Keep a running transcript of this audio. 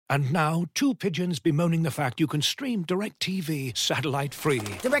And now, two pigeons bemoaning the fact you can stream DirecTV satellite-free.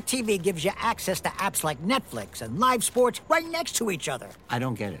 DirecTV gives you access to apps like Netflix and live sports right next to each other. I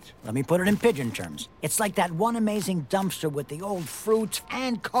don't get it. Let me put it in pigeon terms. It's like that one amazing dumpster with the old fruits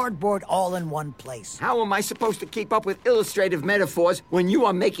and cardboard all in one place. How am I supposed to keep up with illustrative metaphors when you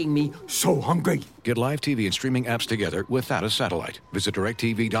are making me so hungry? Get live TV and streaming apps together without a satellite. Visit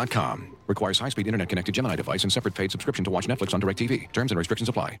DirecTV.com. Requires high-speed internet-connected Gemini device and separate paid subscription to watch Netflix on DirecTV. Terms and restrictions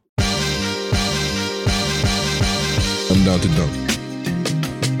apply. I'm down to dunk.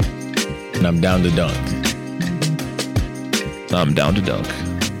 And I'm down to dunk. I'm down to dunk.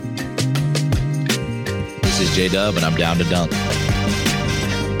 This is J-Dub, and I'm down to dunk.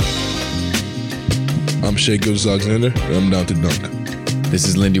 I'm Shai Gilgeous-Alexander, and I'm down to dunk. This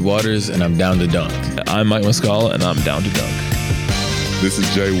is Lindy Waters, and I'm down to dunk. I'm Mike Muscala, and I'm down to dunk. This is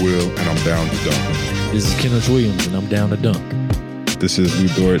Jay Will, and I'm down to dunk. This is Kenneth Williams, and I'm down to dunk. This is Lou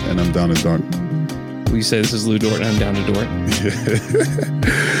Dort, and I'm down to dunk. We say this is Lou Dort, and I'm down to Dort.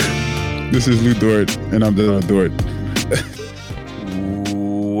 This is Lou Dort, and I'm down to Dort.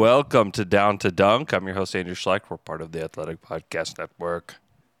 Welcome to Down to Dunk. I'm your host, Andrew Schlecht. We're part of the Athletic Podcast Network.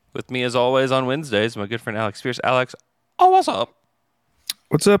 With me, as always, on Wednesdays, my good friend Alex Pierce. Alex, what's up?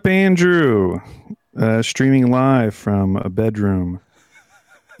 What's up, Andrew? Streaming live from a bedroom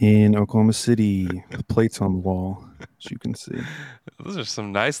in Oklahoma City with plates on the wall, as you can see. Those are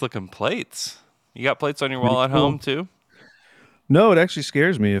some nice-looking plates. You got plates on your wall at home, too? No, it actually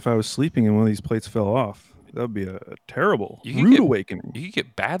scares me if I was sleeping and one of these plates fell off. That would be a terrible, rude awakening. You could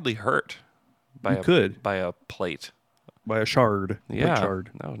get badly hurt by a plate. By a shard. Yeah, shard.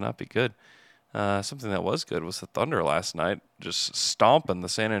 That would not be good. Something that was good was the Thunder last night, just stomping the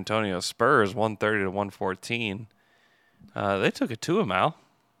San Antonio Spurs 130 to 114. They took it to him, Al.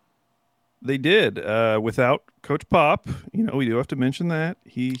 They did, without Coach Pop. You know, we do have to mention that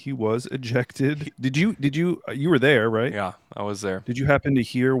he was ejected. Did you were there, right? Yeah, I was there. Did you happen to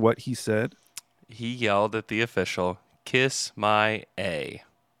hear what he said? He yelled at the official, "Kiss my A."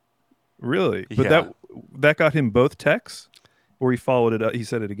 Really? Yeah. But that got him both texts, or he followed it up. He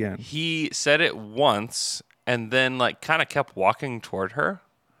said it again. He said it once, and then kind of kept walking toward her.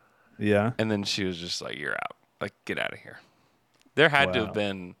 Yeah. And then she was just like, "You're out. Like, get out of here." There had to have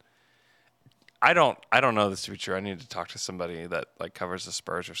been. I don't know this to be true. I need to talk to somebody that covers the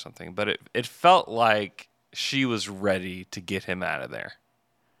Spurs or something. But it felt like she was ready to get him out of there.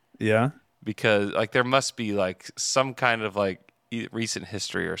 Yeah. Because there must be some kind of recent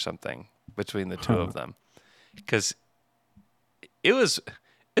history or something between the two of them. Because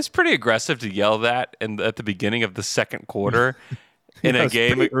it's pretty aggressive to yell that at the beginning of the second quarter in a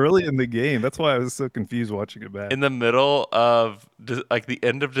game early in the game. That's why I was so confused watching it back. In the middle of the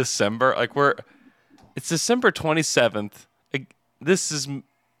end of December, it's December 27th. This is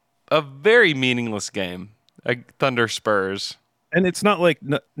a very meaningless game. Thunder Spurs. And it's not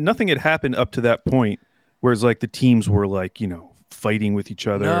nothing had happened up to that point, whereas the teams were fighting with each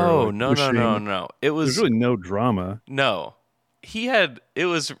other. No. There's really no drama. No, it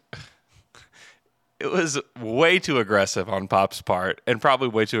was way too aggressive on Pop's part, and probably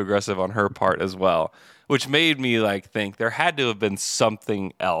way too aggressive on her part as well, which made me think there had to have been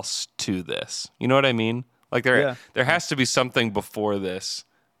something else to this. You know what I mean? There has to be something before this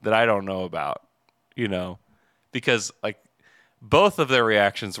that I don't know about. Because both of their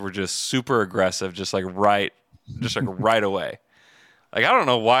reactions were just super aggressive, just right away. I don't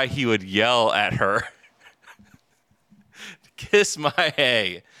know why he would yell at her. Kiss my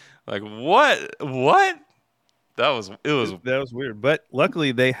A. What? That was weird. But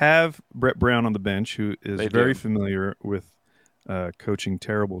luckily they have Brett Brown on the bench, who is very familiar with coaching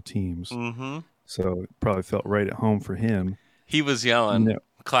terrible teams. Mm-hmm. So it probably felt right at home for him. He was yelling,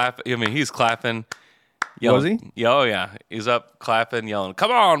 he's clapping. Yelling. Was he? Oh, yeah. He's up clapping, yelling,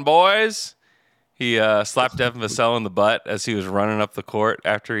 "Come on, boys." He slapped Devin Vassell in the butt as he was running up the court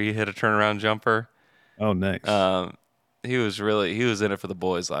after he hit a turnaround jumper. Oh, nice. He was in it for the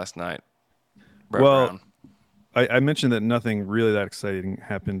boys last night. Brett Brown. I mentioned that nothing really that exciting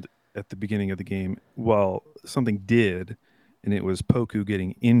happened at the beginning of the game. Well, something did, and it was Poku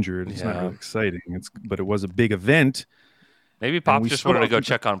getting injured. It's not really exciting, but it was a big event. Maybe Pop just wanted to go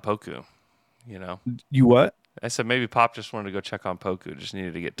check on Poku. You what? I said maybe Pop just wanted to go check on Poku. Just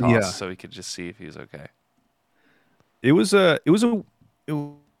needed to get tossed so he could just see if he was okay. It was a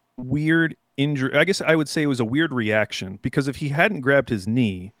weird injury. I guess I would say it was a weird reaction, because if he hadn't grabbed his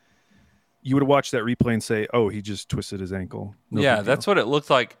knee, you would have watched that replay and say, "Oh, he just twisted his ankle." That's what it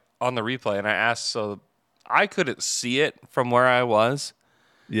looked like on the replay. And I asked, so I couldn't see it from where I was.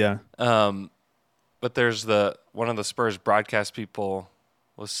 Yeah. But there's one of the Spurs broadcast people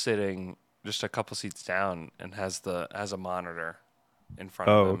was sitting just a couple seats down and has a monitor in front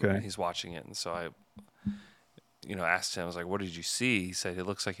Oh, of him. okay. And he's watching it, and so I, asked him. I was like, "What did you see?" He said, "It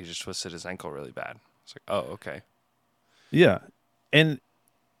looks like he just twisted his ankle really bad." I was like, "Oh, okay." Yeah, and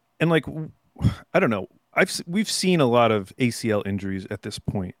like I don't know. We've seen a lot of ACL injuries at this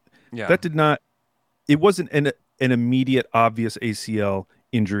point. Yeah, That did not. It wasn't an immediate obvious ACL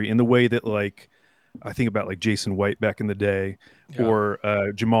injury in the way that like I think about like Jason White back in the day or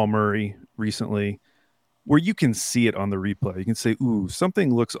Jamal Murray recently, where you can see it on the replay. You can say, "Ooh,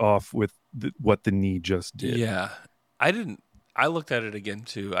 something looks off with what the knee just did." Yeah, I looked at it again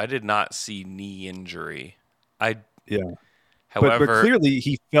too. I did not see knee injury. However, but clearly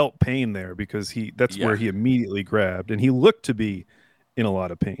he felt pain there because that's where he immediately grabbed, and he looked to be in a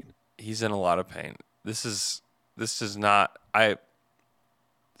lot of pain. He's in a lot of pain. This is not.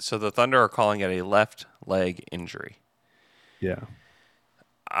 So the Thunder are calling it a left leg injury. Yeah.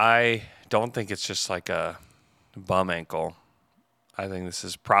 I don't think it's just like a bum ankle. I think this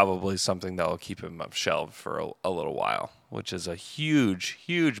is probably something that will keep him up shelved for a little while, which is a huge,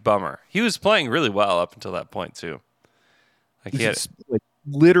 huge bummer. He was playing really well up until that point too. Like he had, like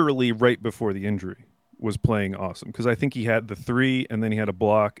literally right before the injury was playing awesome because I think he had the 3 and then he had a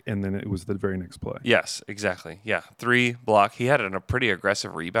block and then it was the very next play. Yes, exactly. Yeah, 3 block. He had a pretty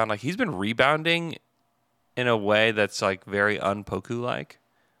aggressive rebound. Like he's been rebounding in a way that's like very un-Poku like,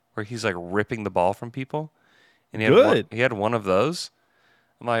 where he's like ripping the ball from people. And he had one of those.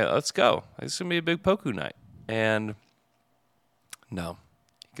 I'm like, let's go. It's gonna be a big Poku night. And no,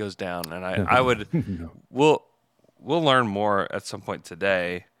 he goes down. And I would we'll learn more at some point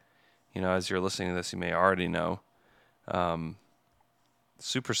today. As you're listening to this, you may already know.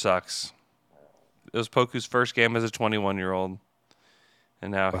 Super sucks. It was Poku's first game as a 21-year-old,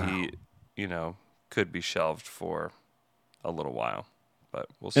 and now he, could be shelved for a little while. But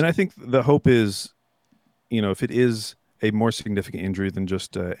we'll see. And I think the hope is, if it is a more significant injury than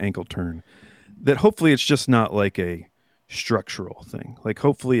just an ankle turn, that hopefully it's just not like a structural thing. Like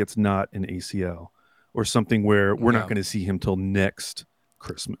hopefully it's not an ACL or something where we're not going to see him till next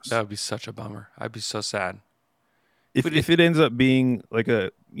Christmas. That would be such a bummer. I'd be so sad. If it ends up being like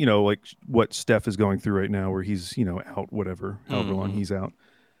like what Steph is going through right now, where he's out however long he's out,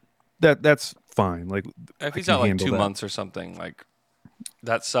 that's fine. Like if he's out like 2 months or something, like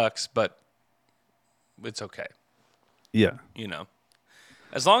that sucks, but it's okay. Yeah,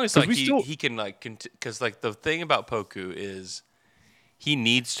 as long as like he can like because like the thing about Poku is he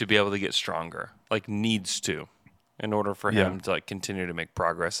needs to be able to get stronger, like needs to. In order for him to like continue to make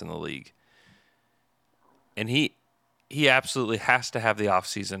progress in the league. And he absolutely has to have the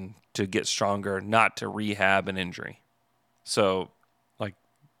offseason to get stronger, not to rehab an injury. So like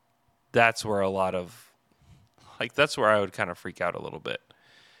that's where I would kind of freak out a little bit.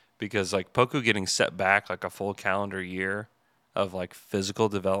 Because like Poku getting set back like a full calendar year of like physical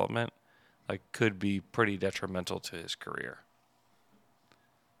development like could be pretty detrimental to his career.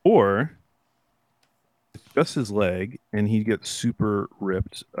 Or just his leg and he gets super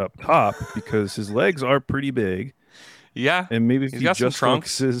ripped up top because his legs are pretty big. Yeah. And maybe if he just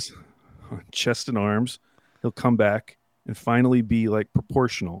focuses on chest and arms, he'll come back and finally be like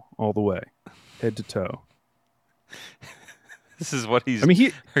proportional all the way, head to toe. This is what he's. Are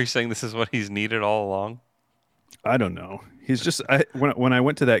you saying this is what he's needed all along? I don't know. He's just when I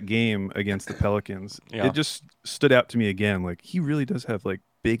went to that game against the Pelicans, it just stood out to me again. Like he really does have like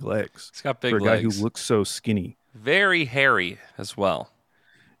big legs. He's got big legs for a guy who looks so skinny. Very hairy as well.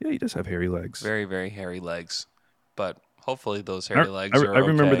 Yeah, he does have hairy legs. Very, very hairy legs. But hopefully those hairy legs are I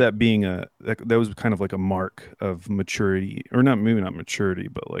remember that being that was kind of like a mark of maturity, or maybe not maturity,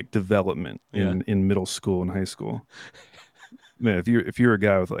 but like development in middle school and high school. Man, if you're a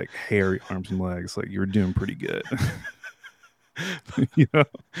guy with like hairy arms and legs, like you're doing pretty good.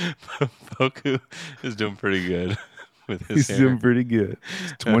 Poku is doing pretty good with his hair. He's doing pretty good.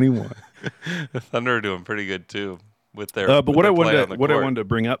 He's 21. The Thunder are doing pretty good too with their. But what I wanted to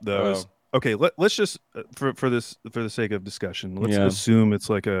bring up though is okay. Let's just for the sake of discussion, let's assume it's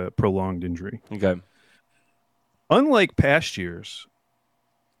like a prolonged injury. Okay. Unlike past years,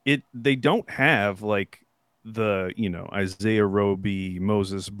 they don't have like the Isaiah Roby,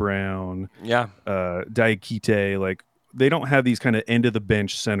 Moses Brown, Diakite, like they don't have these kind of end of the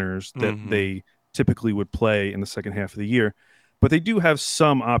bench centers that they typically would play in the second half of the year, but they do have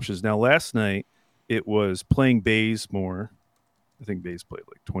some options. Now last night it was playing Bazemore. I think Baze played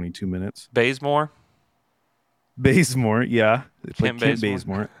like 22 minutes. Bazemore, yeah. They played Kent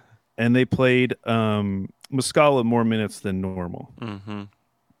Bazemore. And they played Muscala more minutes than normal. Mm-hmm.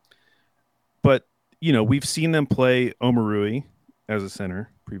 But we've seen them play Omarui as a center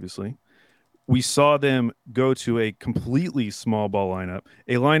previously. We saw them go to a completely small ball lineup,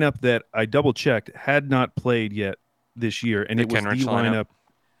 a lineup that I double checked had not played yet this year, and it was the lineup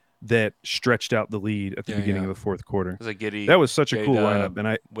that stretched out the lead at the beginning of the fourth quarter. It was a Giddey. That was such a cool lineup,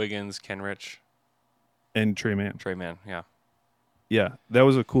 and Wiggins, Kenrich, and Trey Mann. Yeah, that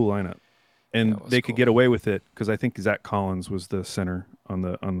was a cool lineup, and they could get away with it because I think Zach Collins was the center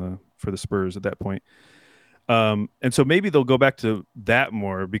for the Spurs at that point. And so maybe they'll go back to that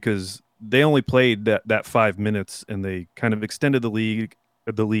more because they only played that 5 minutes and they kind of extended the lead,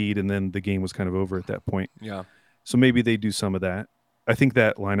 and then the game was kind of over at that point. Yeah. So maybe they do some of that. I think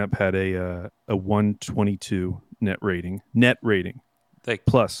that lineup had a 122 net rating.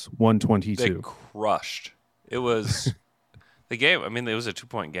 Plus 122. They crushed. It was the game. I mean, it was a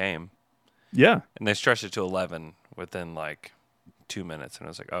 2-point game. Yeah. And they stretched it to 11 within like 2 minutes, and I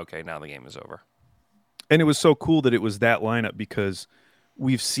was like, okay, now the game is over. And it was so cool that it was that lineup because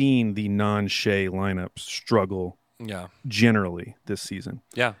we've seen the non-Shea lineups struggle generally this season.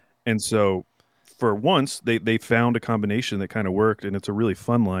 Yeah. And so for once, they found a combination that kind of worked, and it's a really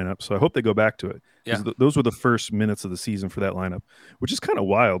fun lineup. So I hope they go back to it. Yeah. Those were the first minutes of the season for that lineup, which is kind of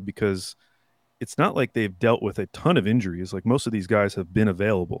wild because it's not like they've dealt with a ton of injuries. Like most of these guys have been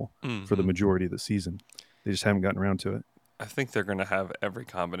available for the majority of the season. They just haven't gotten around to it. I think they're going to have every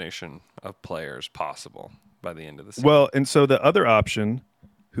combination of players possible by the end of the season. Well, and so the other option,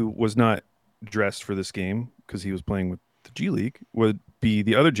 who was not dressed for this game because he was playing with the G League, would be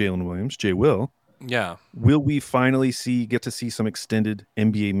the other Jalen Williams, Jay Will. Yeah. Will we finally get to see some extended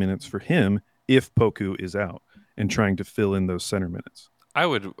NBA minutes for him if Poku is out and trying to fill in those center minutes? I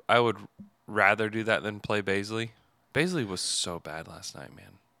would rather do that than play Bazley. Bazley was so bad last night,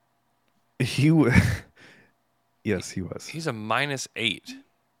 man. Yes, he was. He's a -8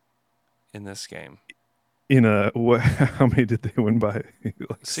 in this game. In how many did they win by?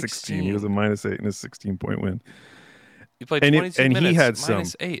 Like 16. He was a -8 in a 16-point win. He played 22 minutes. He had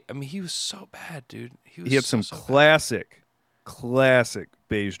 -8. I mean, he was so bad, dude. He had some classic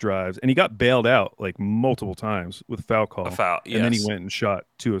Baze drives, and he got bailed out like multiple times with foul call. A foul, yes. And then he went and shot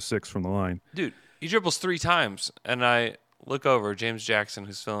 2 of 6 from the line. Dude, he dribbles 3 times, and I look over James Jackson,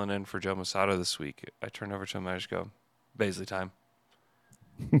 who's filling in for Joe Mussatto this week. I turn over to him and I just go, Bazley time.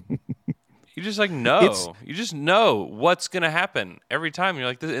 You just you just know what's going to happen every time. You're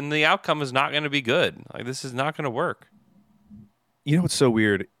like, and the outcome is not going to be good. Like, this is not going to work. You know what's so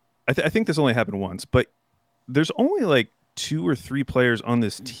weird? I think this only happened once, but there's only like 2 or 3 players on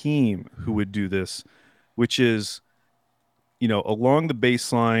this team who would do this, which is, along the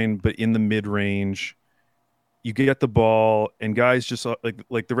baseline, but in the mid-range. You get the ball, and guys just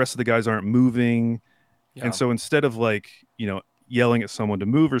like the rest of the guys aren't moving. Yeah. And so instead of yelling at someone to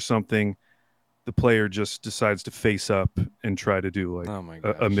move or something, the player just decides to face up and try to do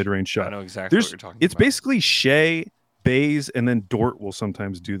a mid-range shot. I know exactly what you're talking about. It's basically Shea, Baze, and then Dort will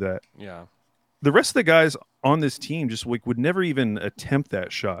sometimes do that. Yeah. The rest of the guys on this team just would never even attempt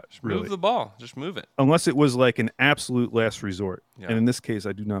that shot. Really. Move the ball. Just move it. Unless it was like an absolute last resort. Yeah. And in this case,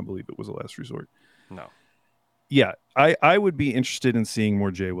 I do not believe it was a last resort. No. Yeah, I would be interested in seeing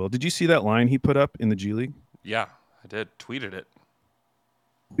more Jay Will. Did you see that line he put up in the G League? Yeah, I did. Tweeted it.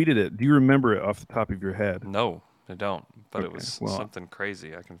 Do you remember it off the top of your head? No, I don't. But it was something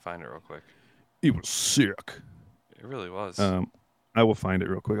crazy. I can find it real quick. It was sick. It really was. I will find it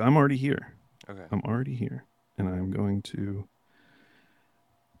real quick. I'm already here. Okay. I'm already here. And I'm going to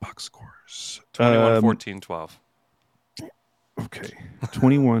box scores. 21-14-12. Okay.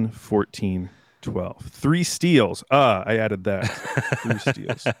 21-14-12. 3 steals. I added that. 3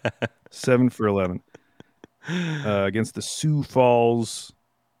 steals. 7 for 11. Against the Sioux Falls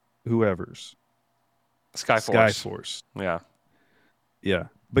whoever's. Skyforce. Yeah. Yeah.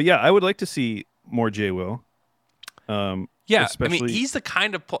 But yeah, I would like to see more Jay Will. Yeah, I mean, he's the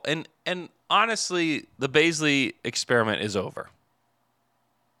kind of and honestly, the Bazley experiment is over.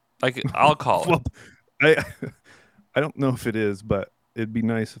 Like, I'll call it. I don't know if it is, but it'd be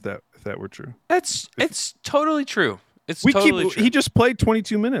nice if that were true. It's totally true. True. He just played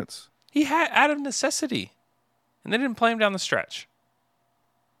 22 minutes. He had out of necessity, and they didn't play him down the stretch.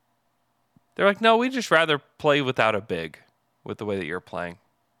 They're like, no, we'd just rather play without a big with the way that you're playing.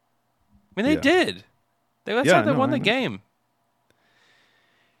 I mean, they did. That's how they won the game.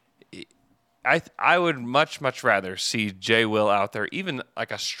 I would much rather see Jay Will out there, even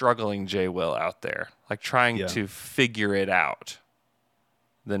like a struggling Jay Will out there, like trying to figure it out,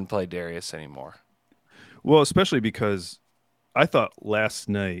 than play Darius anymore. Well, especially because I thought last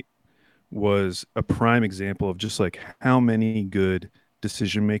night was a prime example of just like how many good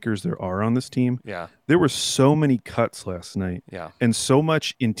decision makers there are on this team. Yeah. There were so many cuts last night. Yeah. And so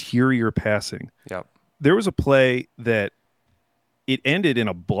much interior passing. Yep. There was a play that it ended in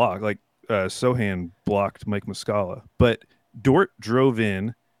a block, like Sohan blocked Mike Muscala, but Dort drove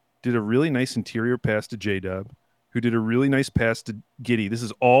in, did a really nice interior pass to J-Dub, who did a really nice pass to Giddey. This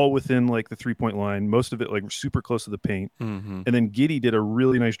is all within like the 3-point line, most of it like super close to the paint. Mm-hmm. And then Giddey did a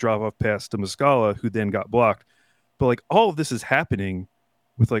really nice drop-off pass to Muscala, who then got blocked. But like all of this is happening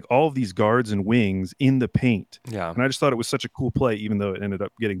with like all of these guards and wings in the paint. Yeah. And I just thought it was such a cool play, even though it ended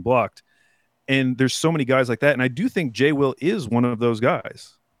up getting blocked. And there's so many guys like that. And I do think Jay Will is one of those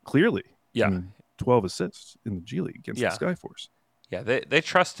guys, clearly. Yeah. I mean, 12 assists in the G League against the Skyforce. Yeah, they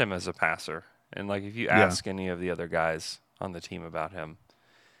trust him as a passer. And like if you ask any of the other guys on the team about him,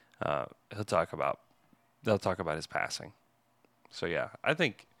 they'll talk about his passing. So yeah, I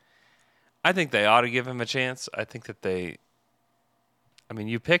think they ought to give him a chance. I think that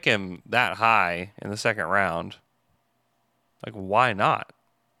you pick him that high in the second round. Like, why not?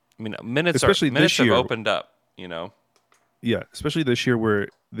 I mean, minutes have opened up, you know? Yeah, especially this year where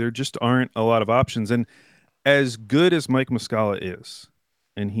there just aren't a lot of options. And as good as Mike Muscala is,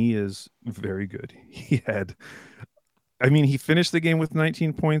 and he is very good, he finished the game with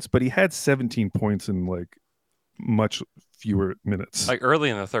 19 points, but he had 17 points in like much fewer minutes. Like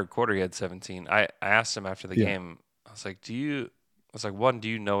early in the third quarter, he had 17. I asked him after the game, I was like, do you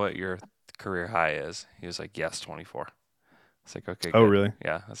know what your career high is? He was like, yes, 24. It's like, okay, good. Oh, really?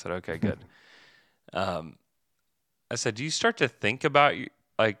 Yeah. I said, okay, good. I said, do you start to think about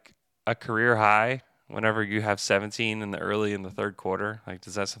like a career high whenever you have 17 in the third quarter? Like,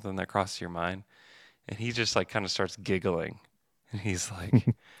 does that something that crosses your mind? And he just like kind of starts giggling. And he's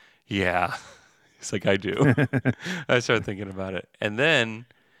like, yeah. He's like, I do. I started thinking about it. And then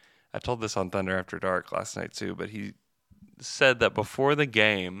I told this on Thunder After Dark last night too, but he said that before the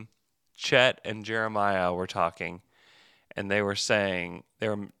game, Chet and Jeremiah were talking, and they were saying they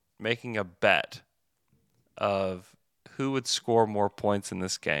were making a bet of who would score more points in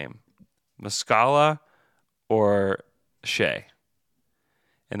this game, Muscala or Shea.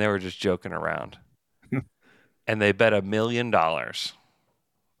 And they were just joking around. And they bet $1 million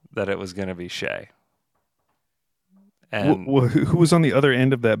that it was going to be Shea. And who was on the other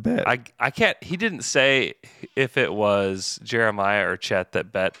end of that bet? I can't. He didn't say if it was Jeremiah or Chet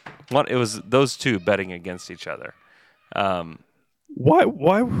that bet. It was those two betting against each other.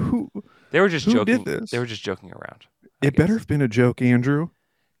 Why? Who? They were just joking. Did this? They were just joking around. It better have been a joke, Andrew.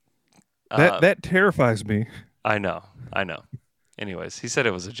 That terrifies me. I know. Anyways, he said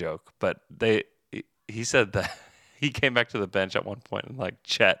it was a joke, but he said that he came back to the bench at one point and like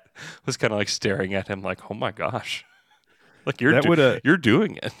Chet was kind of like staring at him like, oh my gosh, like you're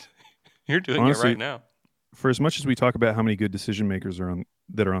doing it. You're doing honestly, it right now. For as much as we talk about how many good decision makers are on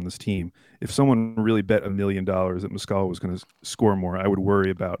this team, if someone really bet $1 million that Muscala was going to score more, I would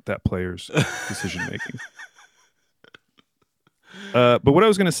worry about that player's decision making. But what I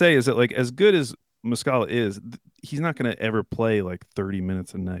was going to say is that like as good as Muscala is, he's not going to ever play like 30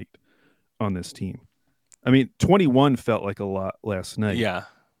 minutes a night on this team. I mean, 21 felt like a lot last night. Yeah.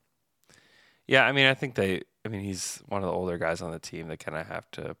 Yeah, I mean, I think he's one of the older guys on the team that kind of have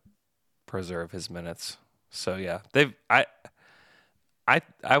to preserve his minutes. So yeah, I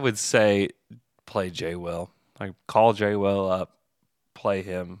would say play Jay Will. Like call Jay Will up, play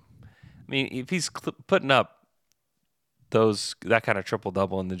him. I mean, if he's putting up that kind of triple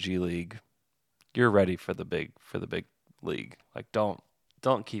double in the G League, you're ready for the big league. Like don't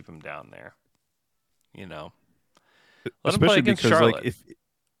keep him down there. You know, let especially him play against because Charlotte. like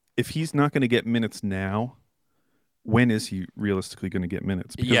if he's not going to get minutes now, when is he realistically going to get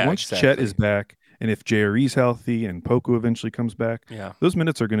minutes? Because once Chet is back, and if JRE's healthy and Poku eventually comes back, those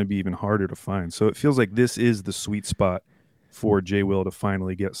minutes are going to be even harder to find. So it feels like this is the sweet spot for Jay Will to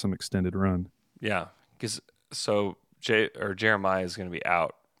finally get some extended run. Yeah, because Jeremiah is going to be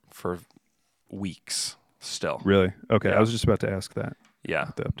out for weeks still. Really? Okay, I was just about to ask that. Yeah,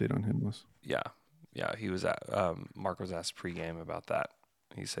 what the update on him was. Yeah. He was at Mark was asked pregame about that.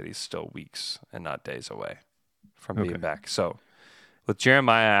 He said he's still weeks and not days away from being back. So with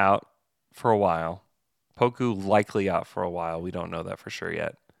Jeremiah out for a while, Poku likely out for a while. We don't know that for sure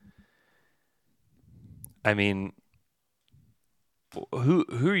yet. I mean, who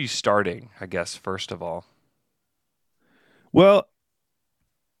are you starting, I guess, first of all? Well,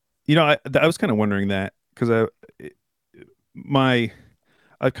 you know, I was kind of wondering that because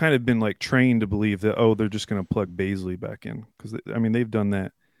I've kind of been like trained to believe that, they're just going to plug Baisley back in. Because, I mean, they've done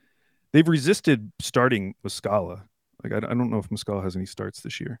that. They've resisted starting Muscala. Like, I don't know if Muscala has any starts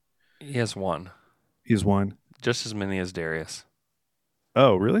this year. He has one. He has one. Just as many as Darius.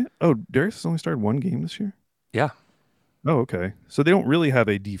 Oh, really? Oh, Darius has only started one game this year? Yeah. Oh, okay. So they don't really have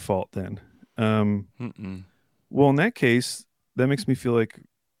a default then. Well, in that case, that makes me feel like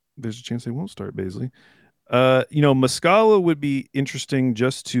there's a chance they won't start Baisley. Muscala would be interesting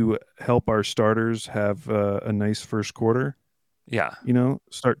just to help our starters have a nice first quarter. Yeah.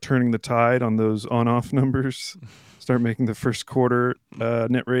 Start turning the tide on those on-off numbers. Start making the first quarter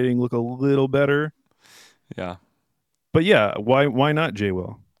net rating look a little better. Yeah. But yeah, why not J.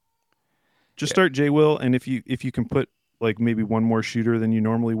 Will? Just start J. Will, and if you can put like maybe one more shooter than you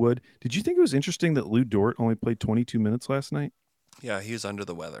normally would. Did you think it was interesting that Lou Dort only played 22 minutes last night? Yeah, he was under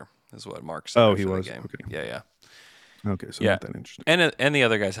the weather, is what Mark said. Oh, he was. The game. Okay. Yeah. Okay, so not that interesting. And the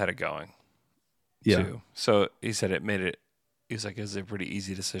other guys had it going. Yeah. Too. So he said it made it. He's like, it was a pretty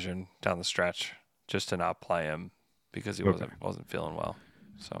easy decision down the stretch just to not play him because he wasn't feeling well.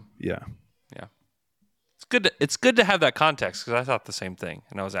 So yeah. It's good to have that context because I thought the same thing,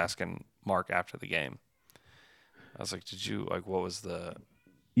 and I was asking Mark after the game. I was like, "Did you like what was the?"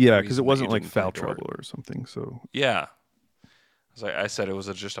 Yeah, because it wasn't like foul trouble or something. So yeah, I said it was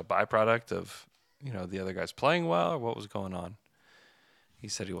just a byproduct of the other guys playing well, or what was going on. He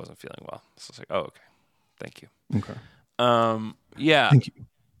said he wasn't feeling well, so I was like, "Oh, okay, thank you." Okay. Yeah. Thank you.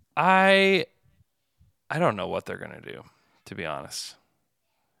 I don't know what they're gonna do, to be honest.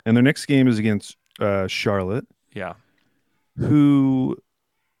 And their next game is against Charlotte. Yeah. Who,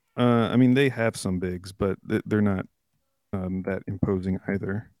 they have some bigs, but they're not that imposing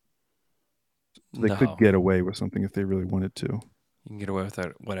either. So they could get away with something if they really wanted to. You can get away with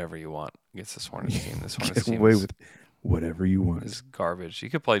whatever you want against this Hornets team. This Hornets get team away with whatever you want. Is garbage. You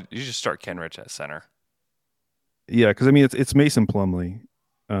just start Kenrich at center. Yeah, because it's Mason Plumlee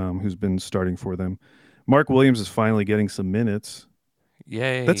who's been starting for them. Mark Williams is finally getting some minutes.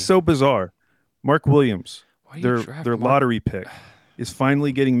 Yay! That's so bizarre. Mark Williams, their lottery pick, is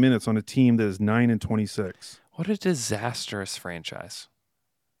finally getting minutes on a team that is 9-26. What a disastrous franchise.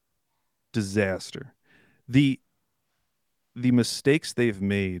 Disaster. The mistakes they've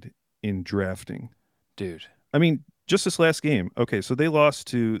made in drafting, dude. I mean, just this last game. Okay, so they lost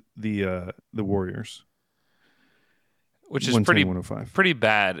to the Warriors, which is pretty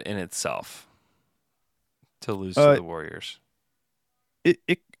bad in itself to lose to the Warriors.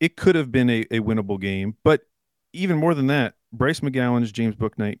 It could have been a winnable game, but even more than that, Bryce McGowan's, James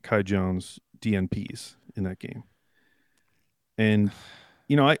Bouknight, Kai Jones, DNPs in that game. And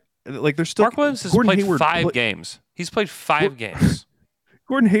there's still Mark Williams has played 5 games. He's played 5 games.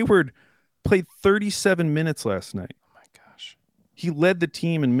 Gordon Hayward played 37 minutes last night. Oh my gosh. He led the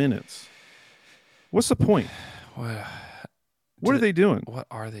team in minutes. What's the point? What are they doing? What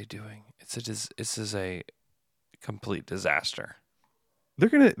are they doing? This is a complete disaster. They're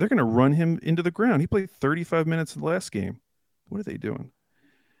gonna run him into the ground. He played 35 minutes in the last game. What are they doing?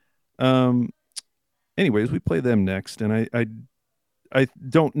 Anyways, we play them next, and I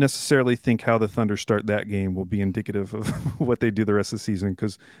don't necessarily think how the Thunder start that game will be indicative of what they do the rest of the season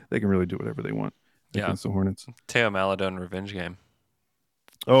because they can really do whatever they want against the Hornets. Theo Maledon revenge game.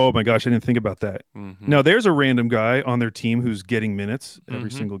 Oh my gosh, I didn't think about that. Mm-hmm. Now there's a random guy on their team who's getting minutes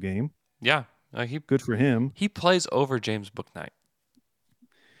every single game. Yeah, good for him. He plays over James Bouknight.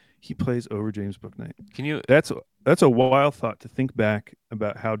 He plays over James Bouknight. Can you? That's a wild thought to think back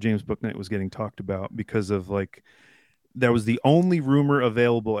about how James Bouknight was getting talked about because of that was the only rumor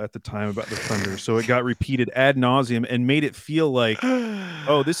available at the time about the Thunder. So it got repeated ad nauseum and made it feel like,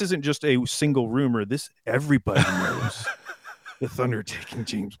 oh, this isn't just a single rumor. This everybody knows the Thunder taking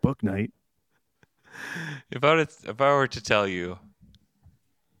James Bouknight. If I were to tell you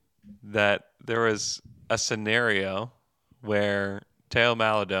that there was a scenario where Theo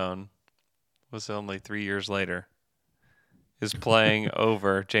Maledon was only 3 years later is playing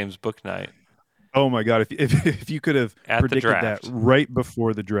over James Bouknight. Oh my God! If you could have predicted that right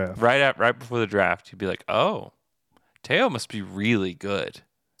before the draft, right before the draft, you'd be like, "Oh, Theo must be really good."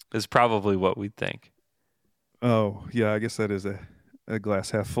 Is probably what we'd think. Oh yeah, I guess that is a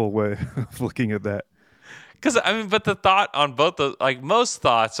glass half full way of looking at that. Because but the thought on both most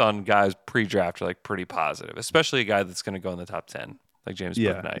thoughts on guys pre-draft are pretty positive, especially a guy that's going to go in the top 10, like James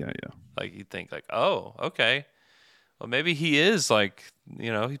Bouknight. Yeah. Like you think oh, okay. Well, maybe he is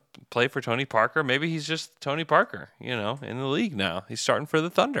he played for Tony Parker. Maybe he's just Tony Parker, in the league now. He's starting for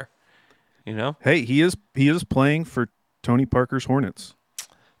the Thunder, Hey, he is playing for Tony Parker's Hornets.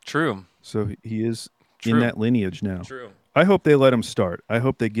 True. So he is in that lineage now. True. I hope they let him start. I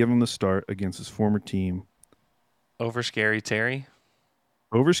hope they give him the start against his former team. Over Scary Terry?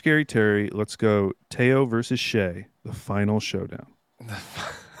 Over Scary Terry. Let's go Theo versus Shea, the final showdown.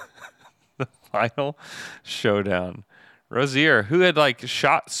 The final showdown. Rozier, who had like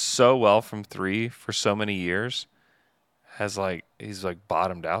shot so well from 3 for so many years, he's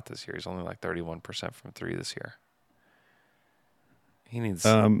bottomed out this year. He's only like 31% from 3 this year. He needs.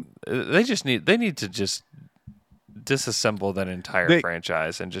 They need to just disassemble that entire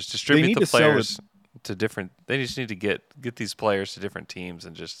franchise and just distribute the players to different. They just need to get these players to different teams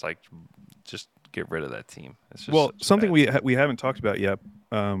and just get rid of that team. It's just something we haven't talked about yet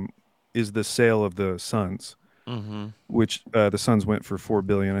is the sale of the Suns, which the Suns went for $4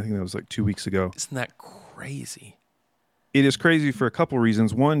 billion. I think that was like 2 weeks ago. Isn't that crazy? It is crazy for a couple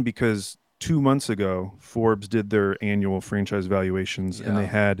reasons. One, because 2 months ago, Forbes did their annual franchise valuations, and they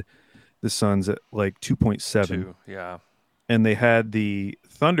had the Suns at like 2.7. Yeah. And they had the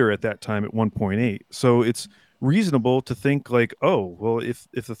Thunder at that time at 1.8. So it's reasonable to think like, oh, well, if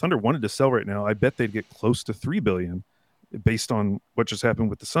the Thunder wanted to sell right now, I bet they'd get close to $3 billion based on what just happened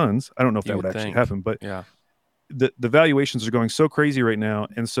with the Suns. I don't know if that would actually happen, but the valuations are going so crazy right now.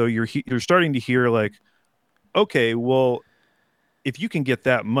 And so you're starting to hear like, okay, well, if you can get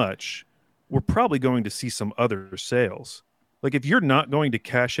that much, we're probably going to see some other sales. Like if you're not going to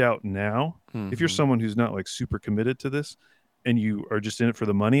cash out now, if you're someone who's not like super committed to this and you are just in it for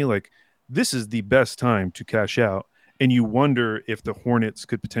the money, like this is the best time to cash out. And you wonder if the Hornets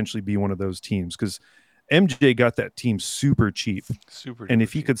could potentially be one of those teams because MJ got that team super cheap. And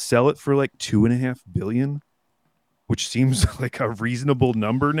if he could sell it for like $2.5 billion, which seems like a reasonable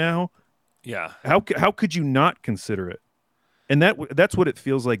number now. Yeah. How could you not consider it? And that's what it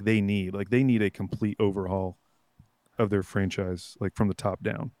feels like they need. Like they need a complete overhaul of their franchise, like from the top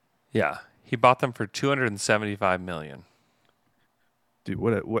down. Yeah. He bought them for $275 million. Dude,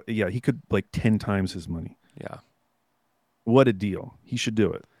 what yeah, he could like 10 times his money. Yeah. What a deal. He should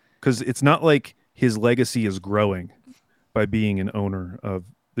do it. Because it's not like his legacy is growing by being an owner of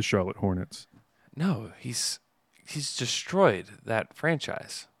the Charlotte Hornets. No, he's destroyed that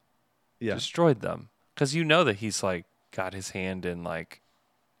franchise. Yeah. Destroyed them. Because you know that he's like got his hand in like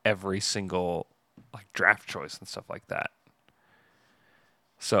every single like draft choice and stuff like that.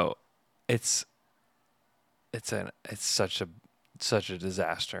 So it's such a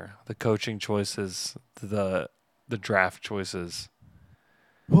disaster. The coaching choices, the draft choices.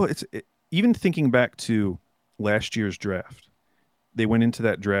 Well, even thinking back to last year's draft, they went into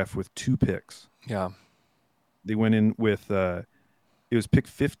that draft with 2 picks. Yeah. They went in with it was pick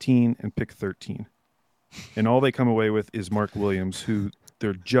 15 and pick 13. And all they come away with is Mark Williams, who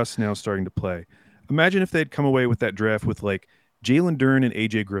they're just now starting to play. Imagine if they'd come away with that draft with like Jalen Duren and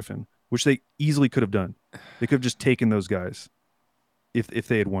AJ Griffin, which they easily could have done. They could have just taken those guys if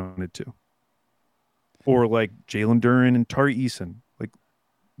they had wanted to. Or like Jalen Duren and Tari Eason. Like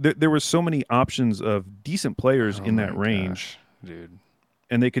there were so many options of decent players in that range. Gosh, dude.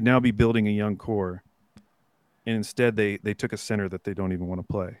 And they could now be building a young core. And instead they took a center that they don't even want to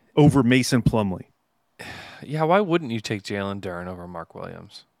play over Mason Plumlee. Yeah, why wouldn't you take Jalen Duren over Mark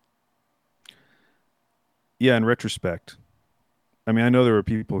Williams? Yeah, in retrospect. I mean, I know there were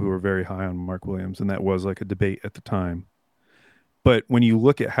people who were very high on Mark Williams, and that was like a debate at the time. But when you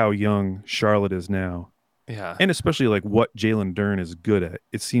look at how young Charlotte is now, and especially like what Jalen Duren is good at,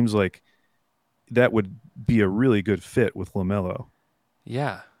 it seems like that would be a really good fit with LaMelo.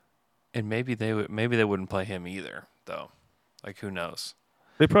 Yeah, and maybe they wouldn't play him either, though. Like, who knows?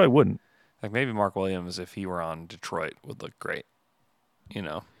 They probably wouldn't. Like maybe Mark Williams, if he were on Detroit, would look great. You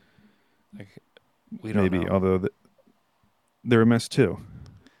know, like we don't know. Although they're a mess too.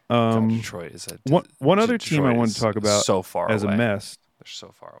 Detroit is one other team I want to talk about so far as away. A mess. They're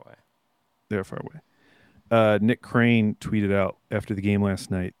so far away. They're far away. Nick Crane tweeted out after the game last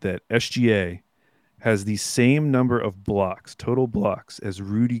night that SGA has the same number of blocks, total blocks, as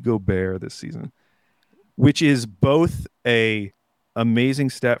Rudy Gobert this season, which is both a amazing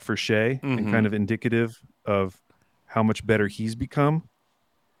stat for Shea and kind of indicative of how much better he's become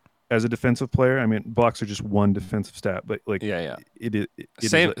as a defensive player. I mean, blocks are just one defensive stat, but like it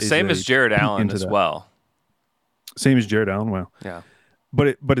same as Jared Allen as well. Same as Jared Allen. Wow. Yeah.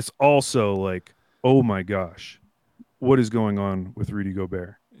 But it's also like, oh my gosh, what is going on with Rudy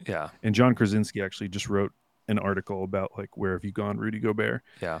Gobert? Yeah. And John Krasinski actually just wrote an article about like, where have you gone, Rudy Gobert?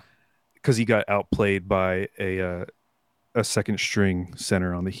 Yeah. Because he got outplayed by a second string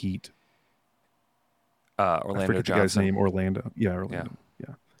center on the Heat. Orlando I forget Johnson. The guy's name. Orlando. Yeah, Orlando.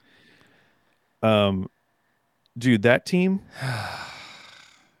 Yeah. Dude, that team.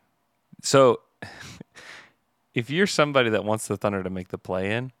 So, if you're somebody that wants the Thunder to make the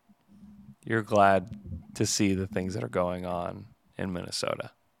play-in, you're glad to see the things that are going on in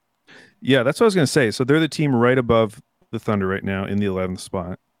Minnesota. Yeah, that's what I was going to say. So they're the team right above the Thunder right now in the 11th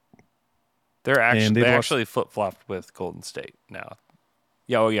spot. They actually flip flopped with Golden State now.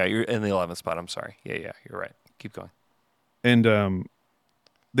 Yeah, you're in the 11th spot. I'm sorry. Yeah, you're right. Keep going. And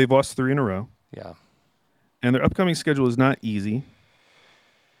they've lost 3 in a row. Yeah. And their upcoming schedule is not easy.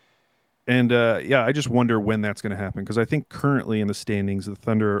 And I just wonder when that's going to happen, because I think currently in the standings, the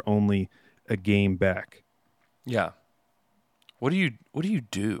Thunder are only a game back. Yeah. What do you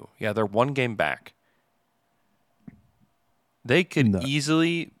do? Yeah, they're 1 game back. They could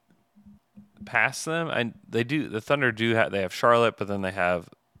easily pass them, and they do. The Thunder do have. They have Charlotte, but then they have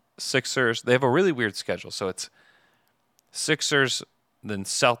Sixers. They have a really weird schedule. So it's Sixers, then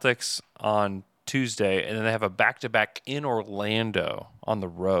Celtics on Tuesday, and then they have a back-to-back in Orlando on the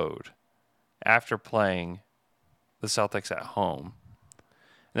road after playing the Celtics at home.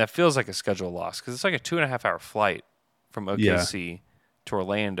 And that feels like a schedule loss because it's like a 2.5-hour flight from OKC to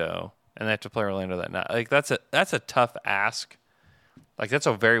Orlando, and they have to play Orlando that night. Like that's a tough ask. Like that's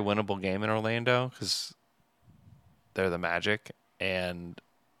a very winnable game in Orlando because they're the Magic,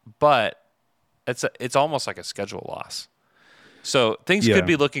 but it's almost like a schedule loss. So things could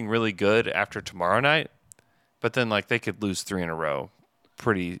be looking really good after tomorrow night, but then like they could lose 3 in a row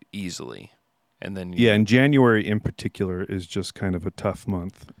pretty easily. And then and January in particular is just kind of a tough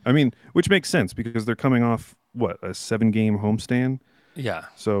month. I mean, which makes sense because they're coming off a 7-game homestand. Yeah.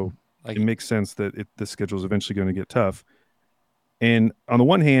 So it makes sense that the schedule is eventually going to get tough. And on the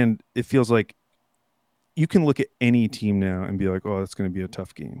one hand, it feels like you can look at any team now and be like, "Oh, that's going to be a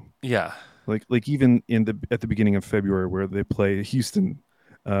tough game." Yeah. Like even at the beginning of February where they play Houston,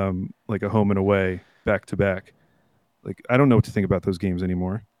 like a home and away back to back. Like I don't know what to think about those games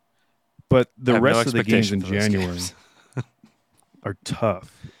anymore. But the rest of the games in January are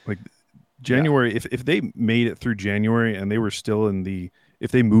tough. Like January, if they made it through January and they were still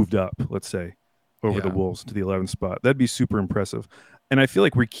if they moved up, let's say, over the Wolves to the 11th spot, that'd be super impressive. And I feel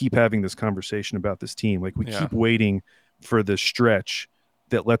like we keep having this conversation about this team. Like we keep waiting for the stretch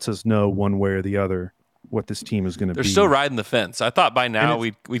that lets us know one way or the other what this team is going to be. They're still riding the fence. I thought by now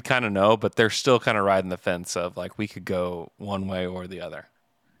we'd kind of know, but they're still kind of riding the fence of like we could go one way or the other.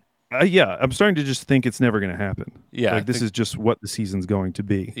 I'm starting to just think it's never going to happen. Yeah, like this is just what the season's going to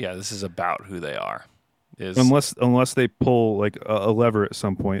be. Yeah, this is about who they are. Unless they pull like a lever at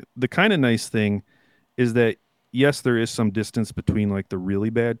some point. The kind of nice thing is that yes, there is some distance between like the really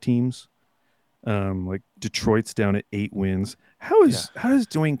bad teams. Like Detroit's down at 8 wins. How does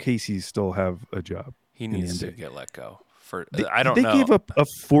Dwayne Casey still have a job? He needs to get let go. They know. gave up a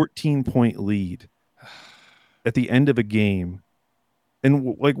 14-point lead at the end of a game.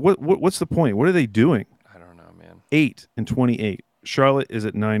 And like, what's the point? What are they doing? I don't know, man. 8-28. Charlotte is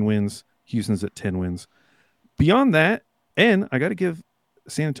at 9 wins. Houston's at 10 wins. Beyond that, and I got to give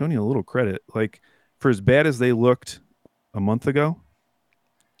San Antonio a little credit. Like, for as bad as they looked a month ago,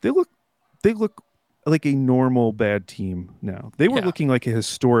 they look like a normal bad team now. They were looking like a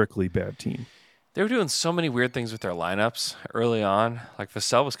historically bad team. They were doing so many weird things with their lineups early on. Like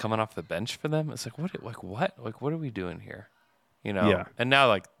Vassell was coming off the bench for them. It's like what? Like what are we doing here? You know? Yeah. And now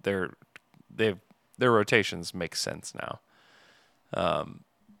like their rotations make sense now.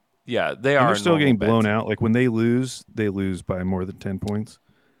 They are. And they're still getting blown out. Like when they lose by more than 10 points.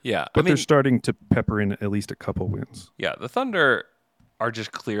 Yeah. But they're starting to pepper in at least a couple wins. Yeah, the Thunder are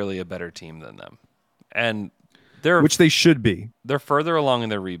just clearly a better team than them. And which they should be. They're further along in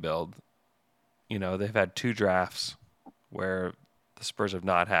their rebuild. You know, they've had 2 drafts where the Spurs have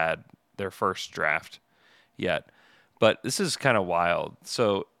not had their first draft yet. But this is kind of wild.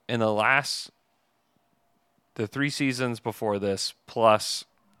 So in the 3 seasons before this, plus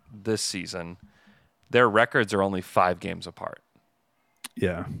this season, their records are only 5 games apart.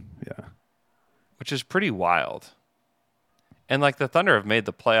 Yeah. Which is pretty wild. And like the Thunder have made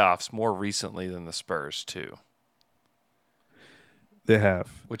the playoffs more recently than the Spurs too. They have.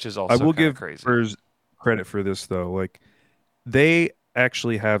 Which is also I will give crazy. Spurs credit for this though. Like they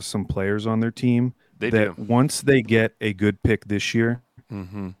actually have some players on their team that once they get a good pick this year,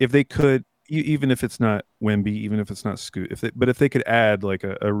 if they could, even if it's not Wemby, even if it's not Scoot, if they could add like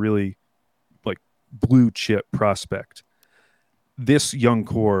a really like blue chip prospect, this young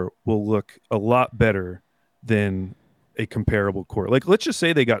core will look a lot better than a comparable core. Like let's just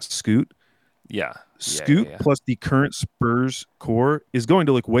say they got Scoot. Scoot plus the current Spurs core is going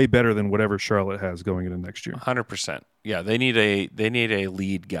to look way better than whatever Charlotte has going into next year. 100%. Yeah, they need a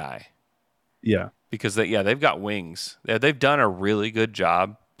lead guy. Yeah. Because they've got wings. They've done a really good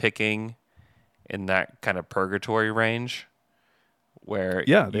job picking in that kind of purgatory range where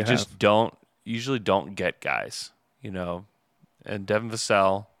you just usually don't get guys, you know. And Devin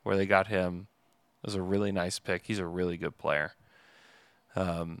Vassell, where they got him, was a really nice pick. He's a really good player.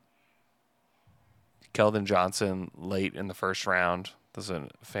 Keldon Johnson late in the first round. That's a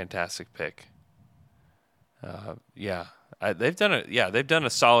fantastic pick. They've done a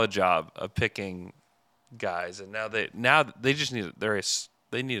solid job of picking guys, and now they just need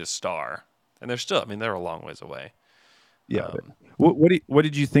they need a star, and they're a long ways away. Yeah. What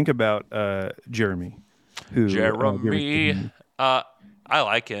did you think about Jeremy? Jeremy, I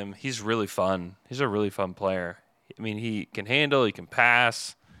like him. He's really fun. He's a really fun player. I mean, he can handle, he can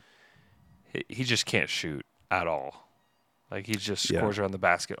pass. He just can't shoot at all. Like, he just scores around the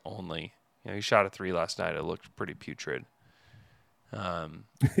basket only. He shot a 3 last night. It looked pretty putrid.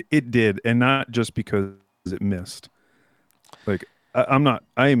 It did, and not just because it missed. Like, I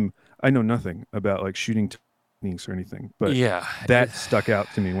know nothing about like shooting techniques or anything, but that stuck out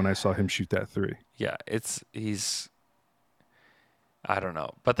to me when I saw him shoot that 3. Yeah, I don't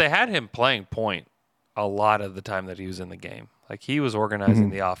know, but they had him playing point a lot of the time that he was in the game. Like, he was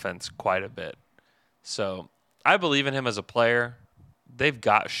organizing the offense quite a bit. So I believe in him as a player. They've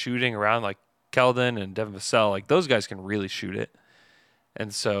got shooting around, like Keldon and Devin Vassell. Like, those guys can really shoot it.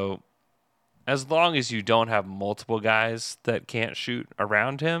 And so as long as you don't have multiple guys that can't shoot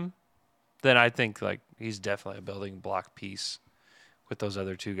around him, then I think like he's definitely a building block piece with those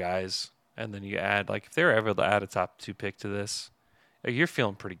other 2 guys. And then you add, like, if they're ever to add a top 2 pick to this, you're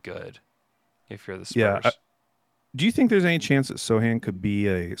feeling pretty good if you're the Spurs. Yeah. Do you think there's any chance that Sochan could be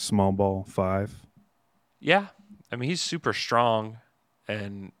a small ball 5? Yeah. I mean, he's super strong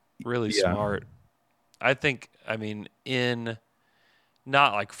and really smart. I think, in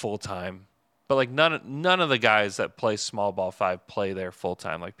not like full time, but like none of the guys that play small ball 5 play there full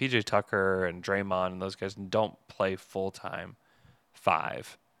time. Like PJ Tucker and Draymond and those guys don't play full time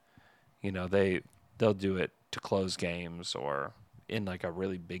 5. They'll do it to close games, or in like a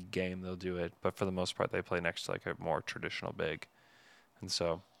really big game they'll do it. But for the most part, they play next to like a more traditional big. And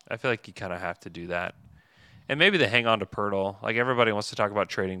so I feel like you kind of have to do that. And maybe they hang on to Poeltl. Like, everybody wants to talk about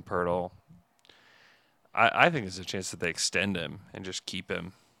trading Poeltl. I think there's a chance that they extend him and just keep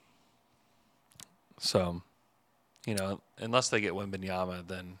him. So, unless they get Wembanyama,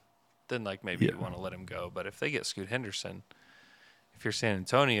 then like maybe you want to let him go. But if they get Scoot Henderson, if you're San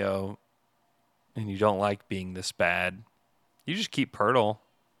Antonio and you don't like being this bad, you just keep Poeltl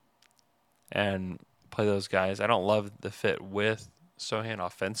and play those guys. I don't love the fit with Sochan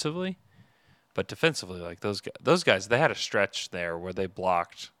offensively, but defensively, like those guys, they had a stretch there where they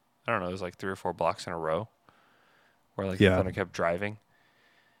blocked. I don't know, it was like 3 or 4 blocks in a row where like the Thunder kept driving.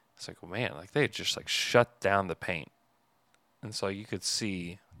 It's like, well, man, like they just like shut down the paint, and so you could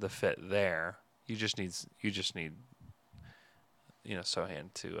see the fit there. You just need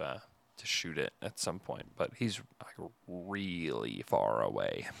Sochan to shoot it at some point, but he's like really far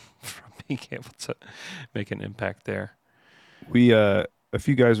away from being able to make an impact there. We a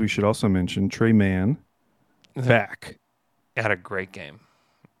few guys we should also mention. Trey Mann back. Had a great game.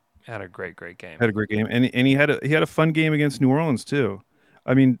 Had a great game. Had a great game, and he had a fun game against New Orleans too.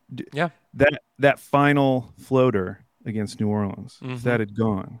 I mean, that final floater against New Orleans, if that had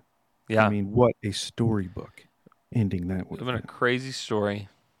gone, I mean, what a storybook ending that would have been. A crazy story.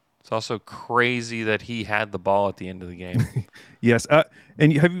 It's also crazy that he had the ball at the end of the game. Yes,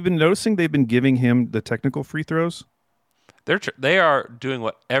 and have you been noticing they've been giving him the technical free throws? They are doing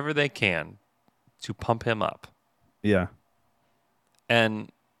whatever they can to pump him up. Yeah,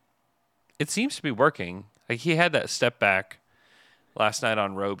 and it seems to be working. Like, he had that step back last night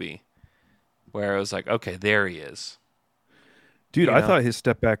on Roby, where it was like, okay, there he is. Dude, I thought his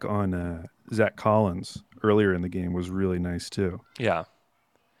step back on Zach Collins earlier in the game was really nice too. Yeah.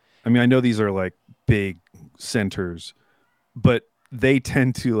 I mean, I know these are like big centers, but they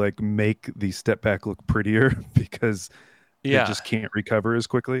tend to like make the step back look prettier because they just can't recover as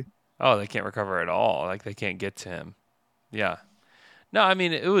quickly. Oh, they can't recover at all. Like, they can't get to him. Yeah. No, I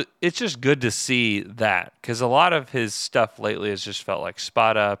mean, it's just good to see that, because a lot of his stuff lately has just felt like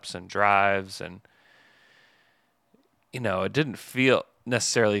spot ups and drives, and it didn't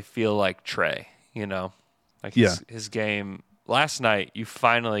necessarily feel like Trey. Like his game last night, you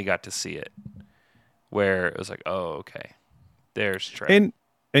finally got to see it, where it was like, oh, okay, there's Trey,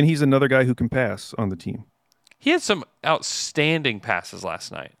 and he's another guy who can pass on the team. He had some outstanding passes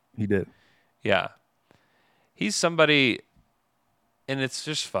last night. He did. Yeah, he's somebody. And it's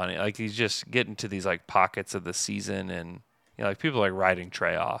just funny. Like, he's just getting to these like pockets of the season, and like people are like writing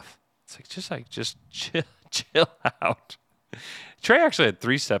Trey off. It's like just chill out. Trey actually had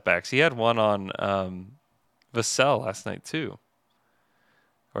 3 step backs. He had one on Vassell last night too,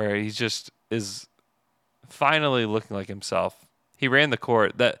 where he just is finally looking like himself. He ran the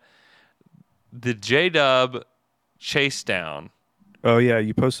court. That the J-Dub chase down Oh yeah,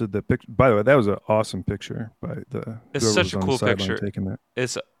 you posted the picture. By the way, that was an awesome picture by the. It's whoever such was a on the cool sideline picture. Taking that.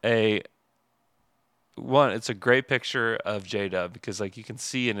 It's a great picture of J-Dub because like you can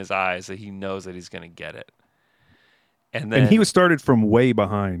see in his eyes that he knows that he's going to get it. And then he was started from way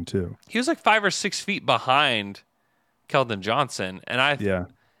behind too. He was like 5 or 6 feet behind Keldon Johnson, and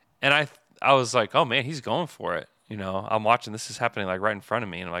I was like, oh man, he's going for it. You know, I'm watching this is happening like right in front of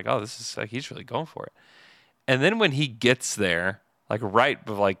me, and I'm like, oh, this is like he's really going for it. And then when he gets there, like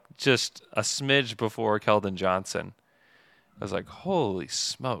just a smidge before Keldon Johnson, I was like, holy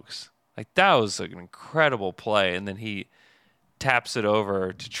smokes. Like that was like an incredible play. And then he taps it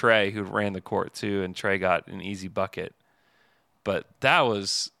over to Trey, who ran the court too, and Trey got an easy bucket. But that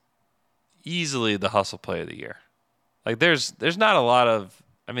was easily the hustle play of the year. Like there's not a lot of,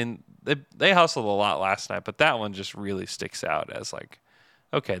 I mean, they hustled a lot last night, but that one just really sticks out as like,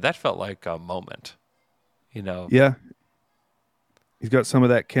 okay, that felt like a moment, you know? Yeah. He's got some of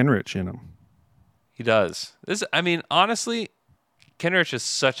that Kenrich in him. He does. Honestly, Kenrich is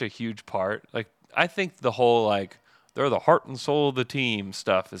such a huge part. Like, I think the whole, like, they're the heart and soul of the team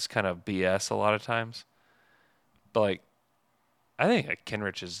stuff is kind of BS a lot of times. But, like, I think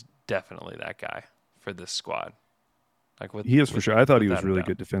Kenrich is definitely that guy for this squad. He is for sure. I thought he was really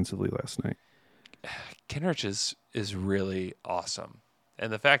good defensively last night. Kenrich is really awesome.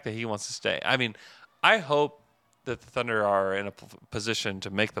 And the fact that he wants to stay. I mean, I hope that the Thunder are in a position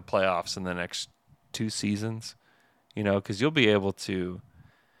to make the playoffs in the next 2 seasons, you know, because you'll be able to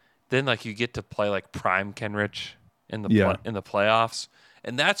then like you get to play like prime Kenrich in the playoffs,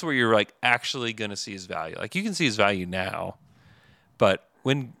 and that's where you're like actually going to see his value. Like you can see his value now, but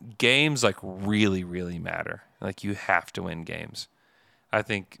when games like really, really matter, like you have to win games, I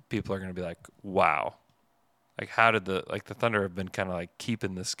think people are going to be like, wow, like how did the Thunder have been kind of like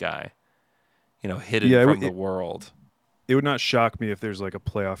keeping this guy, you know, hidden from the world. It would not shock me if there's like a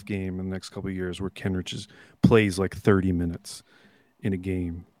playoff game in the next couple of years where Kenrich plays like 30 minutes in a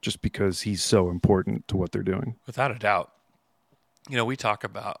game just because he's so important to what they're doing. Without a doubt. You know, we talk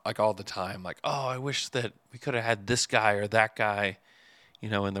about like all the time, like, oh, I wish that we could have had this guy or that guy, you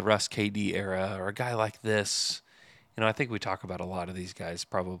know, in the Russ KD era or a guy like this. You know, I think we talk about a lot of these guys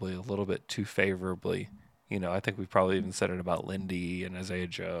probably a little bit too favorably. You know, I think we've probably even said it about Lindy and Isaiah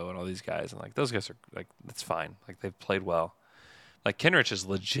Joe and all these guys. And, like, those guys are, like, that's fine. Like, they've played well. Like, Kenrich is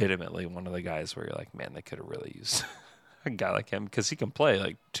legitimately one of the guys where you're like, man, they could have really used a guy like him because he can play,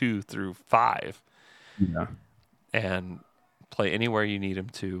 like, 2 through 5. Yeah. And play anywhere you need him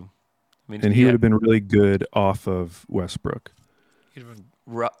to. I mean, and he would have been really good off of Westbrook.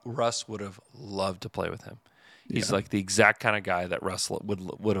 Russ would have loved to play with him. He's like the exact kind of guy that Russ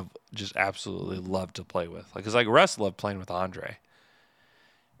would have just absolutely loved to play with. Like, 'cause like Russ loved playing with Andre,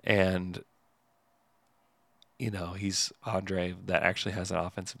 and you know he's Andre that actually has an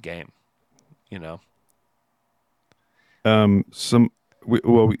offensive game. You know.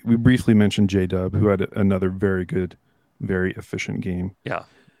 We briefly mentioned J-Dub, who had another very good, very efficient game. Yeah.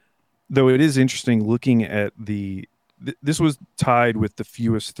 Though it is interesting looking at this was tied with the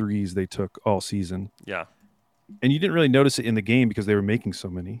fewest threes they took all season. Yeah. And you didn't really notice it in the game because they were making so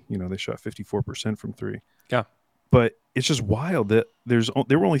many. You know, they shot 54% from 3. Yeah. But it's just wild that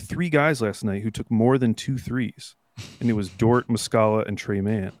there were only 3 guys last night who took more than 2 threes. And it was Dort, Muscala, and Trey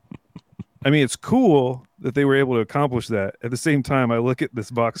Mann. I mean, it's cool that they were able to accomplish that. At the same time, I look at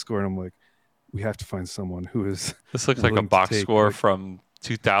this box score and I'm like, we have to find someone who is. This looks like a box score from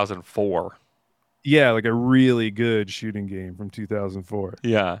 2004. Yeah, like a really good shooting game from 2004.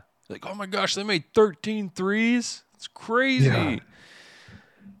 Yeah. Like, oh my gosh, they made 13 threes. It's crazy.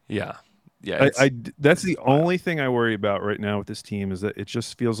 Yeah. That's the only thing I worry about right now with this team is that it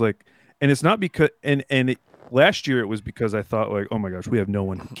just feels like, and it's not because, last year it was because I thought like, oh my gosh, we have no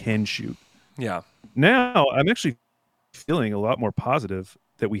one who can shoot. Yeah. Now I'm actually feeling a lot more positive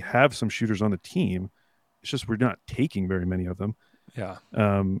that we have some shooters on the team. It's just we're not taking very many of them. Yeah.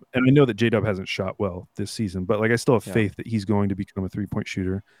 And I know that J-Dub hasn't shot well this season, but like I still have faith that he's going to become a 3-point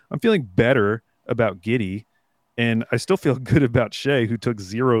shooter. I'm feeling better about Giddey, and I still feel good about Shea, who took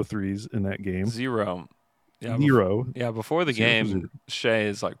 0 threes in that game. 0. Yeah, 0. Before the game, Shea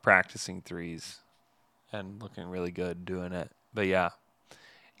is like practicing threes and looking really good doing it. But yeah,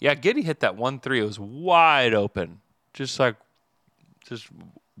 Giddey hit that 1 3. It was wide open, just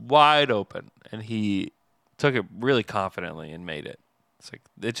wide open, and he took it really confidently and made it. It's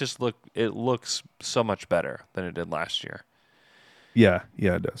like it looks so much better than it did last year. Yeah,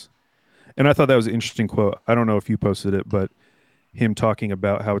 it does. And I thought that was an interesting quote. I don't know if you posted it, but him talking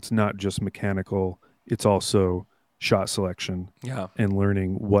about how it's not just mechanical, it's also shot selection. Yeah. And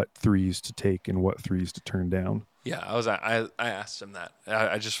learning what threes to take and what threes to turn down. Yeah, I asked him that.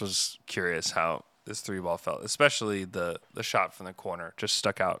 I just was curious how this 3-ball felt, especially the shot from the corner just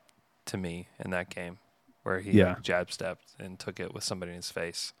stuck out to me in that game where he jab stepped and took it with somebody in his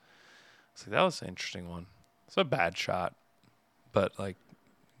face. So that was an interesting one. It's a bad shot, but like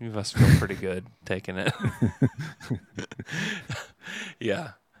you must feel pretty good taking it.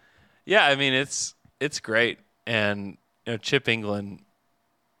 Yeah. I mean, it's great, and Chip England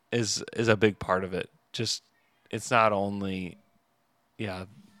is a big part of it. Just it's not only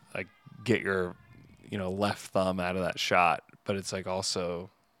like get your left thumb out of that shot, but it's like also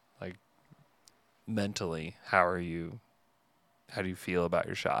like mentally how do you feel about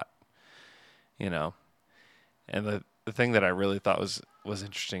your shot, and the thing that I really thought was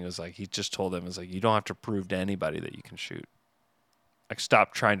interesting was like he just told them is like you don't have to prove to anybody that you can shoot. Like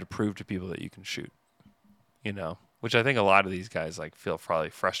stop trying to prove to people that you can shoot, which I think a lot of these guys like feel probably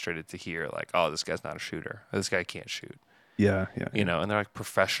frustrated to hear like, oh, this guy's not a shooter, or this guy can't shoot. Yeah. And they're like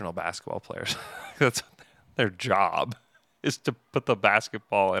professional basketball players. That's their job is to put the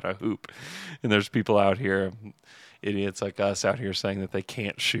basketball in a hoop. And there's people out here, idiots like us out here saying that they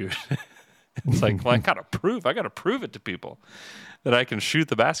can't shoot. It's like, well, I got to prove it to people that I can shoot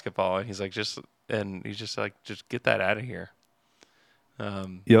the basketball. And he's like, just get that out of here.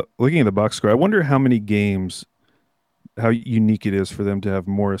 Looking at the box score, I wonder how many games, how unique it is for them to have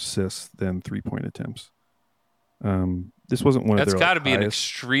more assists than 3-point attempts. This wasn't one of their. That's got to be an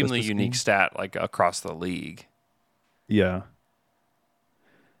extremely unique stat, like across the league. Yeah.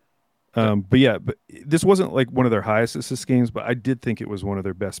 But this wasn't like one of their highest assist games, but I did think it was one of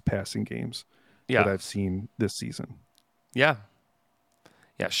their best passing games that I've seen this season. Yeah.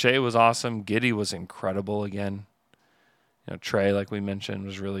 Shea was awesome. Giddey was incredible again. Trey, like we mentioned,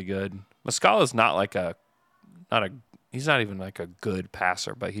 was really good. Muscala's he's not even like a good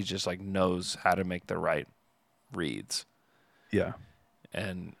passer, but he just like knows how to make the right reads. Yeah.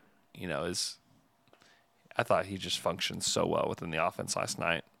 And, I thought he just functioned so well within the offense last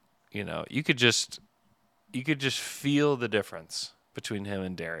night. You could just feel the difference between him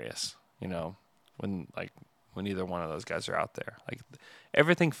and Darius, when either one of those guys are out there. Like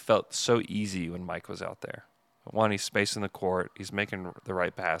everything felt so easy when Mike was out there. One, he's spacing the court, he's making the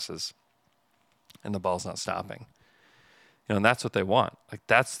right passes, and the ball's not stopping. And that's what they want. Like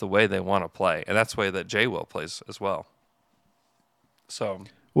that's the way they want to play, and that's the way that Jay Will plays as well. So,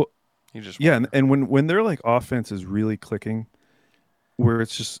 and when their like offense is really clicking, where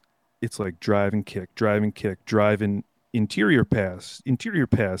it's like drive and kick, drive and interior pass.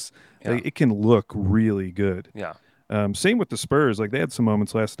 Like, it can look really good. Yeah. Same with the Spurs. Like they had some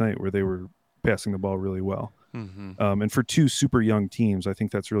moments last night where they were passing the ball really well. Mm-hmm. And for two super young teams, I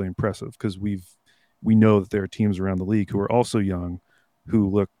think that's really impressive because we know that there are teams around the league who are also young, who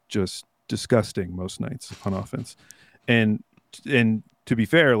look just disgusting most nights on offense. And to be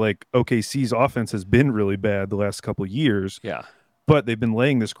fair, like OKC's offense has been really bad the last couple of years. Yeah. But they've been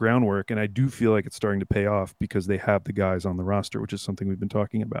laying this groundwork, and I do feel like it's starting to pay off because they have the guys on the roster, which is something we've been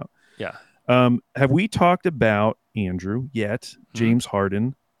talking about. Yeah. Have we talked about, Andrew, yet James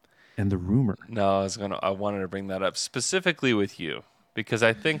Harden and the rumor? No, I wanted to bring that up specifically with you because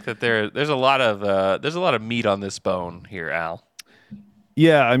I think that there's a lot of meat on this bone here, Al.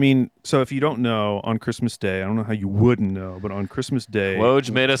 Yeah, I mean, so if you don't know, on Christmas Day, I don't know how you wouldn't know, but on Christmas Day,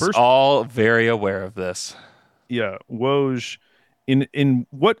 Woj made us all very aware of this. Yeah, Woj, in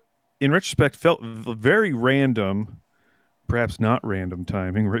what in retrospect felt very random, perhaps not random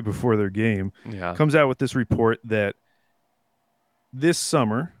timing, right before their game, comes out with this report that this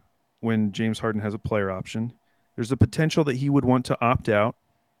summer, when James Harden has a player option, there's a potential that he would want to opt out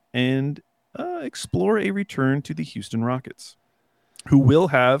and explore a return to the Houston Rockets, who will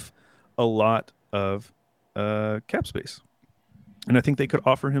have a lot of cap space. And I think they could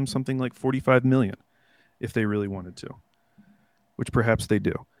offer him something like $45 million if they really wanted to, which perhaps they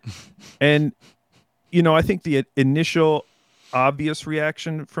do. And, I think the initial obvious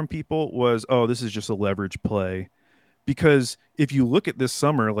reaction from people was, oh, this is just a leverage play. Because if you look at this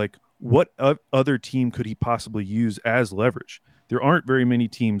summer, like what other team could he possibly use as leverage? There aren't very many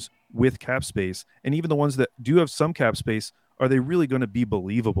teams with cap space. And even the ones that do have some cap space, are they really going to be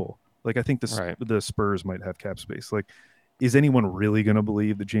believable? Like, I think the Spurs might have cap space. Like, is anyone really going to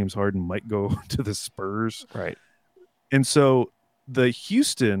believe that James Harden might go to the Spurs? Right. And so the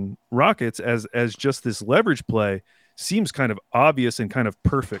Houston Rockets as just this leverage play seems kind of obvious and kind of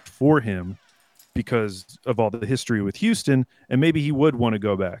perfect for him because of all the history with Houston, and maybe he would want to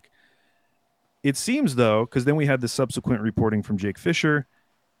go back. It seems, though, because then we had the subsequent reporting from Jake Fisher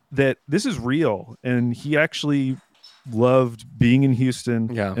that this is real, and he actually loved being in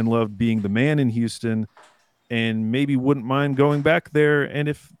Houston and loved being the man in Houston, and maybe wouldn't mind going back there. And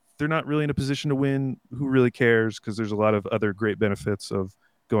if they're not really in a position to win, who really cares? Because there's a lot of other great benefits of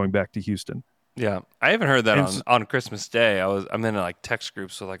going back to Houston. Yeah, I haven't heard that on Christmas Day. I'm in like text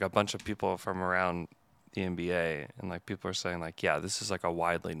groups with like a bunch of people from around the NBA, and like people are saying like, yeah, this is like a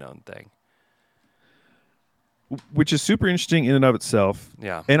widely known thing, which is super interesting in and of itself.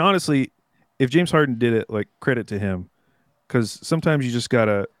 Yeah, and honestly, if James Harden did it, like credit to him, because sometimes you just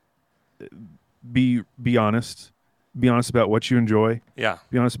gotta be honest. Be honest about what you enjoy. Yeah,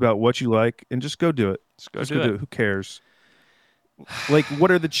 be honest about what you like, and just go do it. Just go do it. Who cares? Like,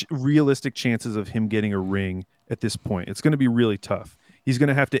 what are the realistic chances of him getting a ring at this point? It's going to be really tough. He's going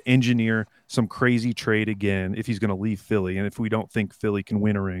to have to engineer some crazy trade again if he's going to leave Philly. And if we don't think Philly can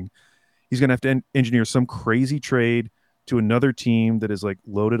win a ring, he's going to have to engineer some crazy trade to another team that is like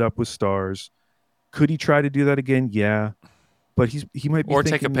loaded up with stars. Could he try to do that again? Yeah. But he might be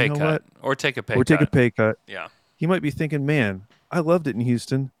thinking, take a pay cut. Or take a pay cut. Yeah. He might be thinking, man, I loved it in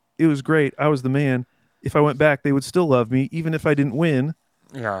Houston. It was great. I was the man. If I went back, they would still love me, even if I didn't win.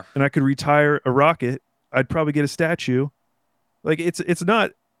 Yeah. And I could retire a Rocket. I'd probably get a statue. Like, it's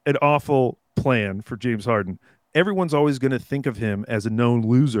not an awful plan for James Harden. Everyone's always going to think of him as a known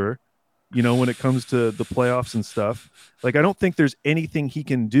loser, when it comes to the playoffs and stuff. Like, I don't think there's anything he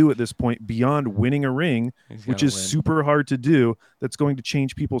can do at this point beyond winning a ring, which is super hard to do, that's going to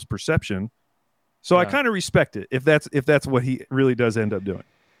change people's perception. So I kind of respect it if that's what he really does end up doing.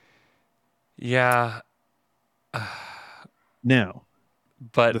 Yeah. Now,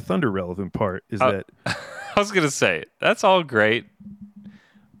 but the Thunder relevant part is that I was going to say, that's all great.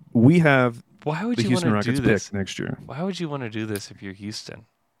 We have Why would the you Houston want to Rockets do this pick next year. Why would you want to do this if you're Houston?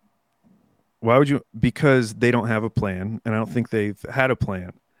 Why would you? Because they don't have a plan, and I don't think they've had a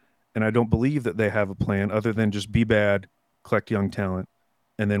plan. And I don't believe that they have a plan other than just be bad, collect young talent,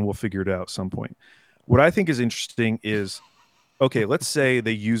 and then we'll figure it out at some point. What I think is interesting is, okay, let's say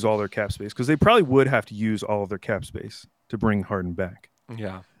they use all their cap space, because they probably would have to use all of their cap space to bring Harden back.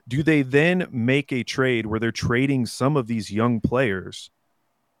 Yeah. Do they then make a trade where they're trading some of these young players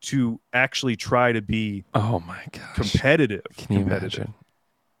to actually try to be competitive? Can you imagine?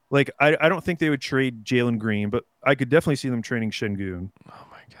 Like, I don't think they would trade Jalen Green, but I could definitely see them trading Şengün. Oh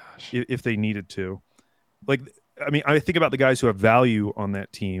my gosh. If they needed to. Like, I mean, I think about the guys who have value on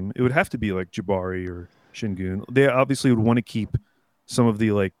that team. It would have to be like Jabari or Şengün. They obviously would want to keep some of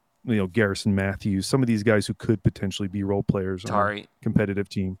the, like, Garrison Matthews, some of these guys who could potentially be role players on a competitive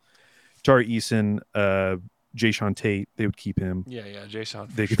team. Tari Eason, Jayshawn Tate, they would keep him. Yeah,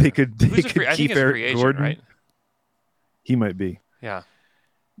 Jayshawn. They could keep Eric Gordon. Right? He might be. Yeah.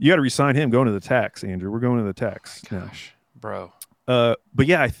 You got to resign him going to the tax, Andrew. We're going to the tax. Gosh, bro. But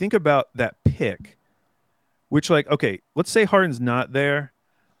yeah, I think about that pick, which, like, okay, let's say Harden's not there.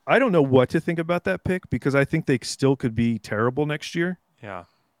 I don't know what to think about that pick because I think they still could be terrible next year. Yeah,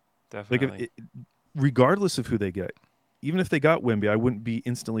 definitely. Like, regardless of who they get, even if they got Wemby, I wouldn't be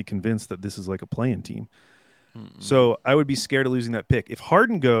instantly convinced that this is like a play-in team. So I would be scared of losing that pick. If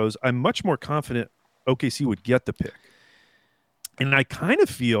Harden goes, I'm much more confident OKC would get the pick. And I kind of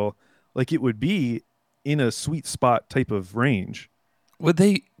feel like it would be in a sweet spot type of range. Could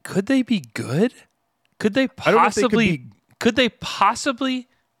they be good? Could they possibly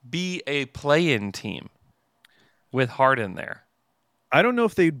be a play-in team with Harden there? I don't know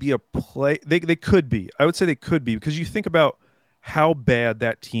if they'd be a play. They could be. I would say they could be, because you think about how bad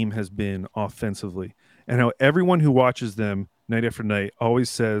that team has been offensively and how everyone who watches them night after night always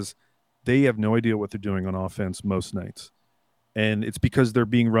says they have no idea what they're doing on offense most nights. And it's because they're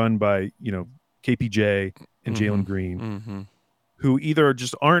being run by, KPJ and Jalen Green, who either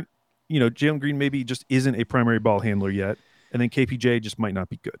just aren't, Jalen Green maybe just isn't a primary ball handler yet. And then KPJ just might not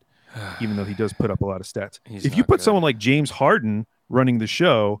be good, even though he does put up a lot of stats. If you put someone like James Harden running the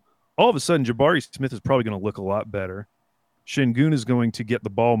show, all of a sudden Jabari Smith is probably going to look a lot better. Şengün is going to get the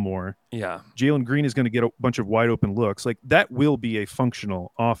ball more. Yeah. Jalen Green is going to get a bunch of wide open looks. Like, that will be a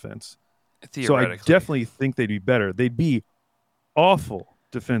functional offense. So I definitely think they'd be better. They'd be awful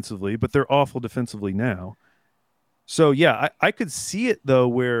defensively, but they're awful defensively now. So yeah, I could see it though,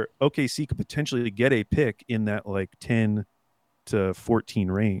 where OKC could potentially get a pick in that like 10 to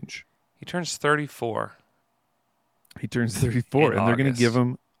 14 range. He turns 34. He turns 34, and they're going to give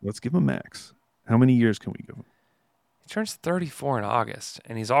him. Let's give him max. How many years can we give him? He turns 34 in August,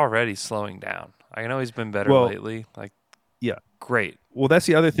 and he's already slowing down. I know he's been better lately. Like, yeah, great. Well, that's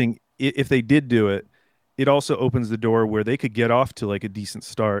the other thing. If they did do it, it also opens the door where they could get off to like a decent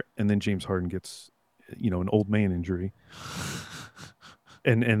start, and then James Harden gets, an old man injury,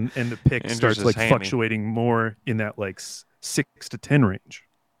 and the pick starts like fluctuating more in that like 6 to 10 range.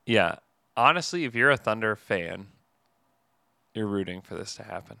 Yeah, honestly, if you're a Thunder fan, you're rooting for this to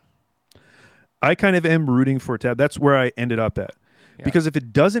happen. I kind of am rooting for it to happen. That's where I ended up at. Yeah. Because if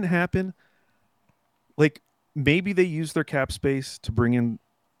it doesn't happen, like maybe they use their cap space to bring in,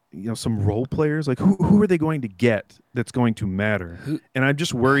 some role players. Like who are they going to get that's going to matter? And I'm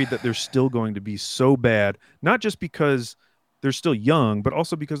just worried that they're still going to be so bad, not just because they're still young, but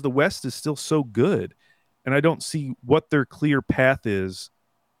also because the West is still so good. And I don't see what their clear path is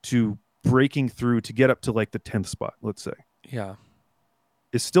to breaking through to get up to like the 10th spot, let's say. Yeah.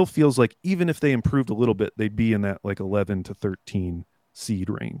 It still feels like even if they improved a little bit, they'd be in that like 11 to 13 seed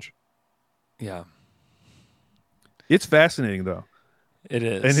range. Yeah. It's fascinating though. It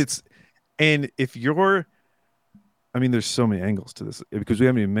is. And if you're, I mean, there's so many angles to this because we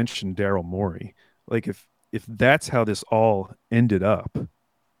haven't even mentioned Daryl Morey. Like if that's how this all ended up,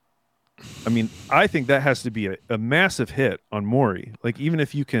 I mean, I think that has to be a massive hit on Morey. Like even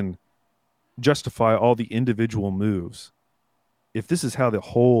if you can justify all the individual moves, if this is how the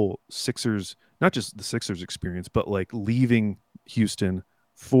whole Sixers, not just the Sixers experience, but like leaving Houston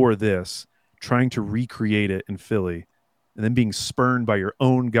for this, trying to recreate it in Philly, and then being spurned by your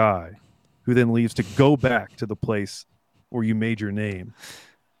own guy who then leaves to go back to the place where you made your name.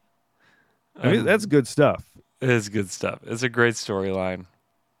 I mean, that's good stuff. It is good stuff. It's a great storyline.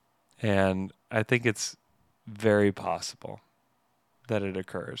 And I think it's very possible that it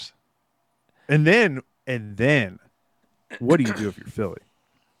occurs. And then what do you do if you're Philly?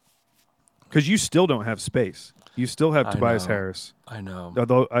 Because you still don't have space. You still have Tobias Harris. I know.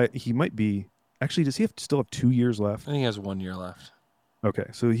 Although he might be. Actually, does he still have 2 years left? I think he has 1 year left. Okay,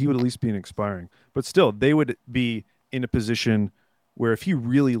 so he would at least be an expiring. But still, they would be in a position where if he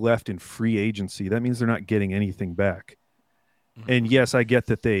really left in free agency, that means they're not getting anything back. Mm-hmm. And yes, I get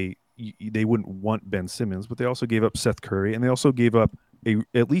that they wouldn't want Ben Simmons, but they also gave up Seth Curry, and they also gave up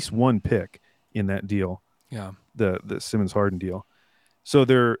at least one pick in that deal. Yeah, the Simmons Harden deal. So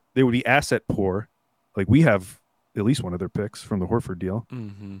they would be asset poor. Like we have at least one of their picks from the Horford deal.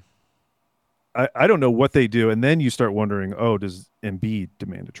 Mm-hmm. I don't know what they do, and then you start wondering, does Embiid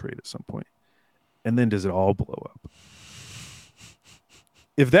demand a trade at some point? And then does it all blow up?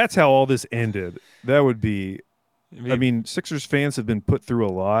 If that's how all this ended, that would be I mean, Sixers fans have been put through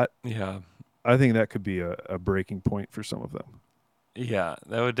a lot. Yeah. I think that could be a breaking point for some of them. Yeah,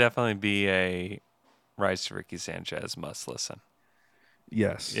 that would definitely be a Rise to Ricky Sanchez must listen.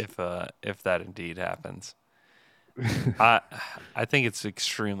 Yes. If that indeed happens. I think it's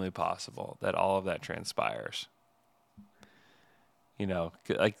extremely possible that all of that transpires. There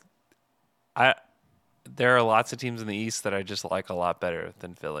are lots of teams in the East that I just like a lot better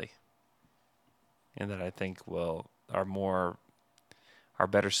than Philly, and that I think are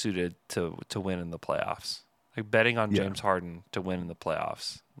better suited to win in the playoffs. Like betting on James Harden to win in the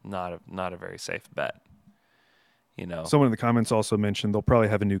playoffs, not a very safe bet. Someone in the comments also mentioned they'll probably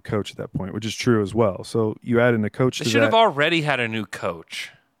have a new coach at that point, which is true as well. So you add in a coach to that. They should have already had a new coach.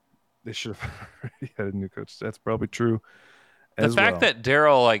 They should have already had a new coach. That's probably true. The fact that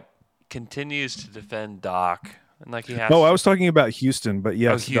Daryl continues to defend Doc and he has. I was talking about Houston, but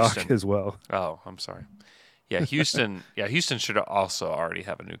yes, Houston. Doc as well. Oh, I'm sorry. Yeah, Houston. Houston should also already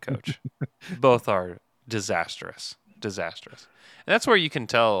have a new coach. Both are disastrous. And that's where you can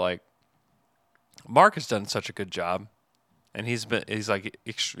tell Mark has done such a good job, and he's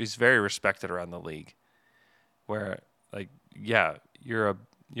very respected around the league. Where you're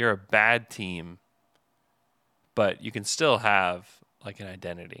a bad team, but you can still have an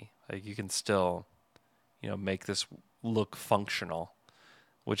identity. You can still, make this look functional,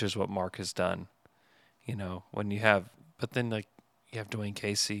 which is what Mark has done. When you have, but then you have Dwayne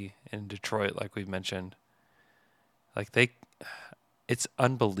Casey in Detroit, like we've mentioned. It's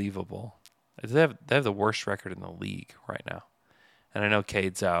unbelievable. They have the worst record in the league right now, and I know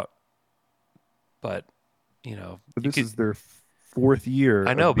Cade's out, but this is their fourth year.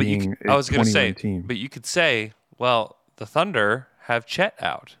 I know, but I was going to say, team. But you could say, well, the Thunder have Chet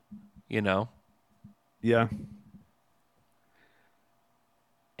out, Yeah.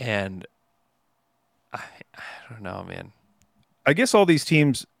 And I don't know, man. I guess all these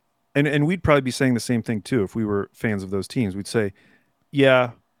teams, and we'd probably be saying the same thing too if we were fans of those teams. We'd say,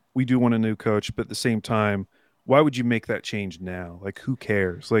 yeah, we do want a new coach, but at the same time, why would you make that change now? Who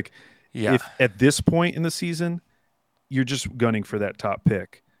cares? If at this point in the season, you're just gunning for that top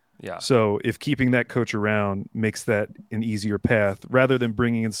pick. Yeah. So if keeping that coach around makes that an easier path, rather than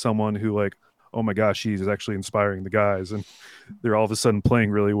bringing in someone who oh my gosh, he's actually inspiring the guys, and they're all of a sudden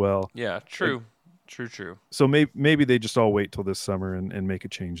playing really well. Yeah, true. True. So maybe they just all wait till this summer and make a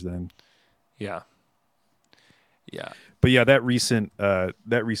change then. Yeah. Yeah. But yeah, that recent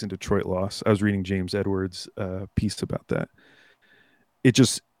Detroit loss, I was reading James Edwards' piece about that.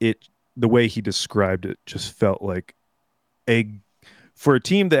 The way he described it just felt like for a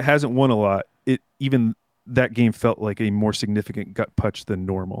team that hasn't won a lot, even that game felt like a more significant gut punch than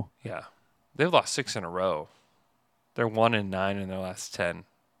normal. Yeah. They've lost 6 in a row. They're 1-9 in their last 10.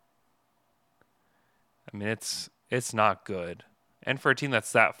 I mean, it's not good. And for a team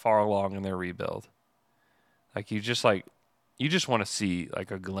that's that far along in their rebuild, like you just want to see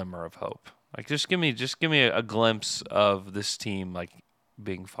like a glimmer of hope. Like just give me a glimpse of this team like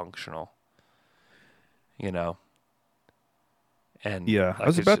being functional. You know. And yeah, like, I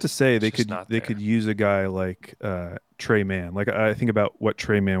was about to say they could could use a guy like Trey Mann. Like I think about what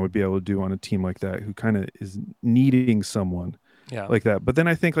Trey Mann would be able to do on a team like that, who kind of is needing someone like that. But then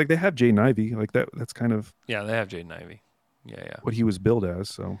I think like they have Jaden Ivey, like that's kind of they have Jaden Ivey. Yeah. What he was billed as.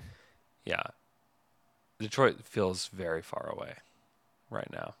 So yeah, Detroit feels very far away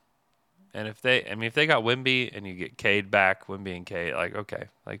right now. And if they got Wemby and you get Cade back, Wemby and Cade, like okay,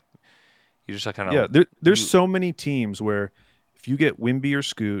 like you just like kind of There's so many teams where. If you get Wemby or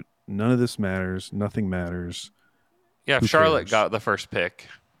Scoot, none of this matters. Nothing matters. Yeah, if Charlotte got the first pick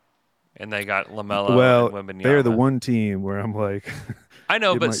and they got LaMelo and Wembanyama. They're the one team where I'm like... I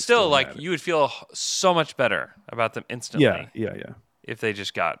know, but still like, matter. You would feel so much better about them instantly. Yeah. If they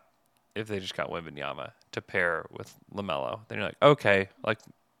just got Wembanyama to pair with LaMelo. Then you're like, okay, like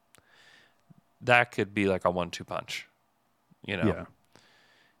that could be like a 1-2 punch. You know?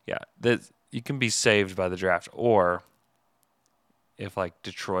 Yeah. That you can be saved by the draft, or... if like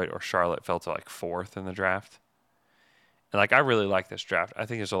Detroit or Charlotte fell to like 4th in the draft. And like I really like this draft. I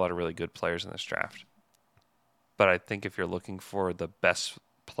think there's a lot of really good players in this draft. But I think if you're looking for the best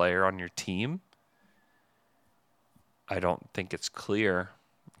player on your team, I don't think it's clear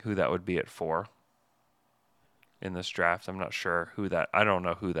who that would be at 4 in this draft. I'm not sure I don't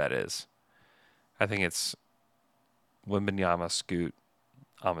know who that is. I think it's Wembanyama, Scoot,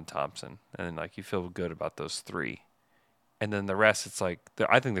 Amen Thompson. And then like you feel good about those 3. And then the rest, it's like,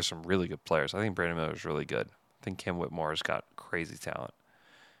 I think there's some really good players. I think Brandon Miller is really good. I think Kim Whitmore has got crazy talent.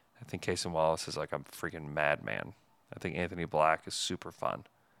 I think Cason Wallace is like a freaking madman. I think Anthony Black is super fun.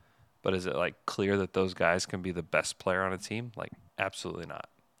 But is it like clear that those guys can be the best player on a team? Like, absolutely not.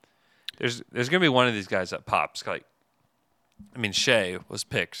 There's going to be one of these guys that pops. Like, I mean, Shea was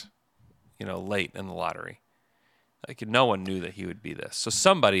picked, late in the lottery. Like, no one knew that he would be this. So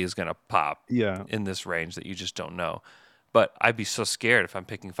somebody is going to pop in this range that you just don't know. But I'd be so scared if I'm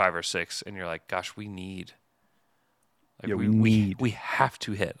picking 5 or 6 and you're like, gosh, we need. Like we have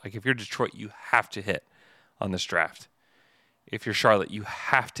to hit. Like if you're Detroit, you have to hit on this draft. If you're Charlotte, you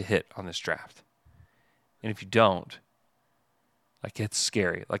have to hit on this draft. And if you don't, like it's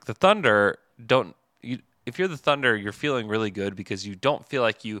scary. Like the Thunder if you're the Thunder, you're feeling really good because you don't feel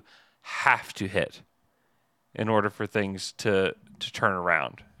like you have to hit in order for things to turn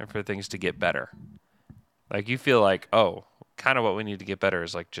around and for things to get better. Like you feel like, oh, kind of what we need to get better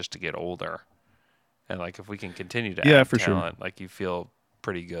is like just to get older. And like if we can continue to add talent, like you feel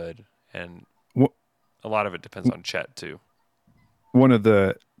pretty good. And a lot of it depends on Chet too. One of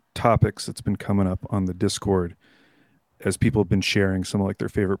the topics that's been coming up on the Discord as people have been sharing some of like their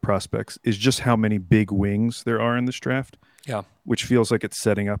favorite prospects is just how many big wings there are in this draft. Yeah. Which feels like it's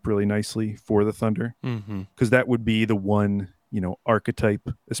setting up really nicely for the Thunder. Because that would be the one, archetype,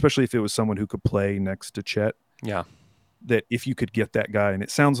 especially if it was someone who could play next to Chet. Yeah. That if you could get that guy, and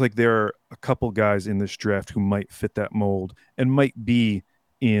it sounds like there are a couple guys in this draft who might fit that mold and might be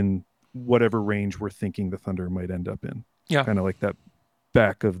in whatever range we're thinking the Thunder might end up in. Yeah. Kind of like that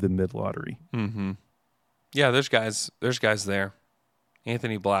back of the mid lottery. Mm-hmm. Yeah, there's guys there.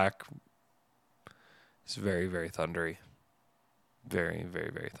 Anthony Black is very, very thundery. Very,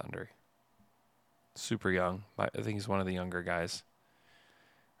 very, very thundery. Super young. I think he's one of the younger guys.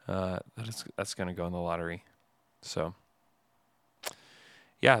 That's going to go in the lottery. So,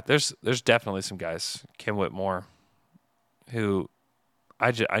 yeah, there's definitely some guys. Kim Whitmore, who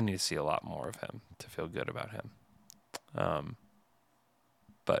I need to see a lot more of him to feel good about him.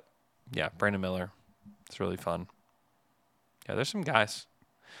 But yeah, Brandon Miller, it's really fun. Yeah, there's some guys.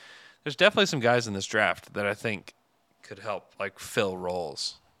 There's definitely some guys in this draft that I think could help like fill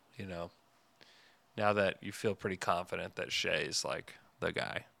roles, now that you feel pretty confident that Shea's like the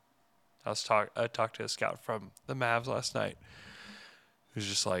guy. I talked to a scout from the Mavs last night who's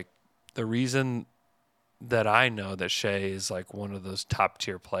just like, the reason that I know that Shea is like one of those top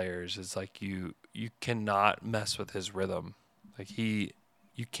tier players is like you cannot mess with his rhythm. Like you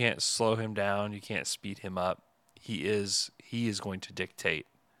can't slow him down, you can't speed him up. He is going to dictate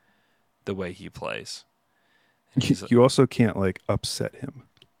the way he plays. You also can't like upset him.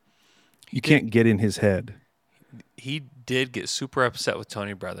 You can't get in his head. He did get super upset with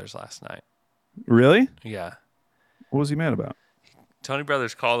Tony Brothers last night. Really? Yeah. What was he mad about? Tony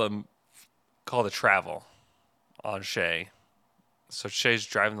Brothers called a travel on Shea. So Shea's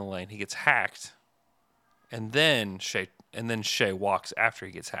driving the lane. He gets hacked. And then Shea walks after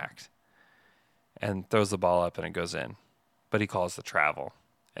he gets hacked and throws the ball up and it goes in. But he calls the travel.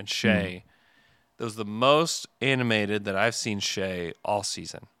 And Shea, that was the most animated that I've seen Shea all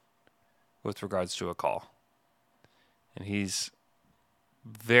season with regards to a call. And he's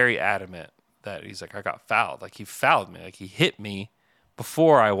very adamant that he's like, I got fouled. Like, he fouled me. Like, he hit me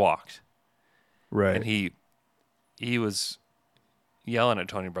before I walked. Right. And he was yelling at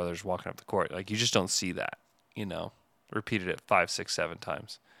Tony Brothers walking up the court. Like, you just don't see that, you know. Repeated it 5, 6, 7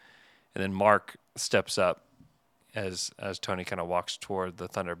 times. And then Mark steps up as Tony kind of walks toward the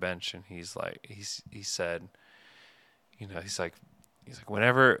Thunder bench, and he's like, he said, you know, he's like,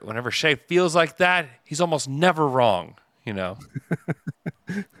 whenever Shea feels like that, he's almost never wrong, you know.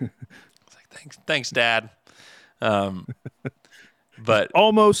 It's like, thanks, Dad. But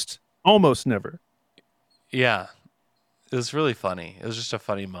almost never. Yeah, it was really funny. It was just a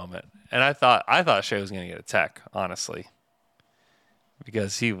funny moment, and I thought Shea was going to get a tech, honestly,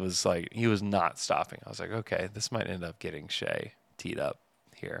 because he was not stopping. I was like, okay, this might end up getting Shea teed up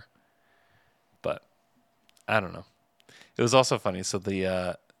here, but I don't know. It was also funny. So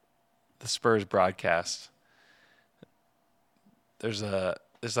the Spurs broadcast, there's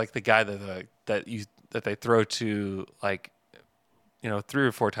like the guy that they throw to, like, you know, 3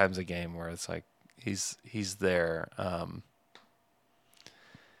 or 4 times a game, where it's like he's there.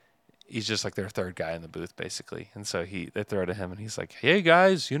 He's just like their third guy in the booth, basically. And so they throw to him, and he's like, "Hey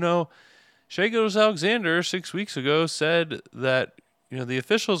guys, you know, Shai Gilgeous-Alexander 6 weeks ago said that, you know, the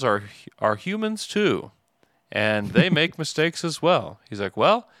officials are humans too, and they make mistakes as well." He's like,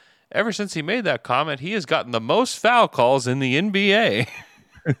 "Well, ever since he made that comment, he has gotten the most foul calls in the NBA."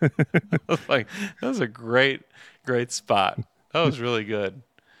 I was like, that was a great spot. That was really good.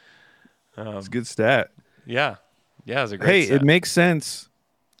 It's a good stat. Yeah, it was a great stat. It makes sense.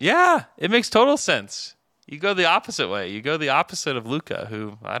 Yeah, it makes total sense. You go the opposite way. You go the opposite of Luka,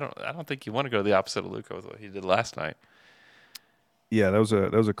 who I don't think you want to go the opposite of Luka with what he did last night. Yeah, that was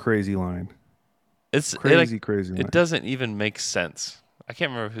a crazy line. It's crazy line. It doesn't even make sense. I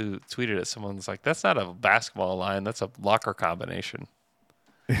can't remember who tweeted it. Someone's like, "That's not a basketball line. That's a locker combination."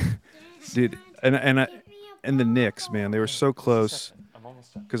 Dude, and the Knicks, man, they were so close.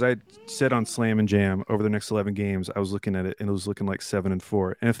 Because I said on Slam and Jam, over the next 11 games, I was looking at it, and it was looking like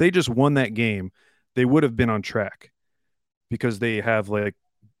 7-4. And if they just won that game, they would have been on track, because they have like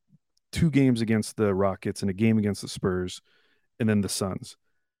 2 games against the Rockets and a game against the Spurs, and then the Suns.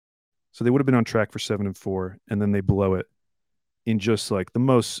 So they would have been on track for 7-4, and then they blow it in just like the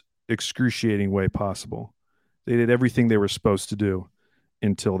most excruciating way possible. They did everything they were supposed to do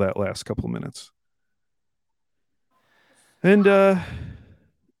until that last couple of minutes. And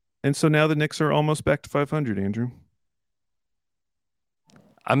so now the Knicks are almost back to 500, Andrew.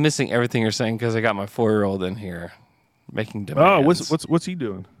 I'm missing everything you're saying because I got my 4-year-old in here making demands. Oh, what's he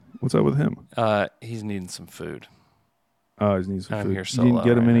doing? What's up with him? He's needing some food. Oh, he's needing some I'm food. here You didn't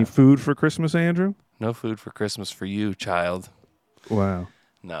get him any food for Christmas, Andrew? No food for Christmas for you, child. Wow.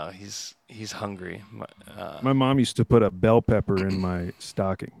 No, he's hungry. My mom used to put a bell pepper in my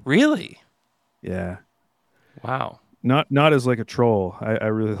stocking. Really? Yeah. Wow. Not as like a troll. I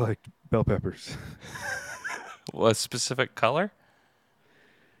really liked bell peppers. What specific color?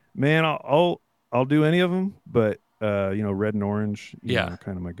 Man, I'll do any of them, but red and orange, are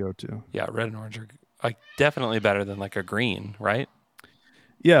kind of my go-to. Yeah, red and orange are like definitely better than like a green, right?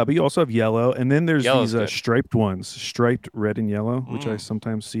 Yeah, but you also have yellow, and then there's Yellow's these good. striped ones, striped red and yellow, which I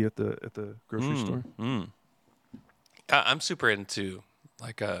sometimes see at the grocery store. I'm super into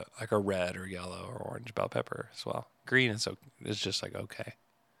like a red or yellow or orange bell pepper as well. Green is just like okay.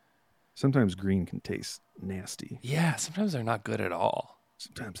 Sometimes green can taste nasty. Yeah, sometimes they're not good at all.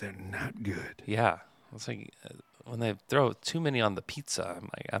 Sometimes they're not good. Yeah, it's like when they throw too many on the pizza,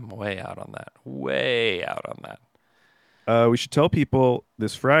 I'm way out on that. Way out on that. We should tell people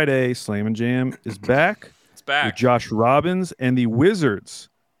this Friday, Slam and Jam is back. It's back. With Josh Robbins, and the Wizards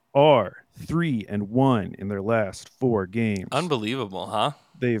are 3-1 in their last 4 games. Unbelievable, huh?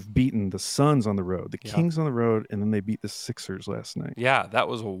 They've beaten the Suns on the road, the Kings on the road, and then they beat the Sixers last night. Yeah, that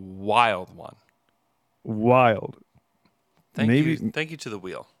was a wild one. Wild. Thank you to the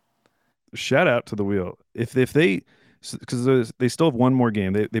wheel. Shout out to the wheel. If they, because they still have one more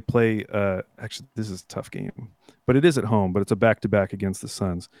game. They play. Actually, this is a tough game, but it is at home. But it's a back-to-back against the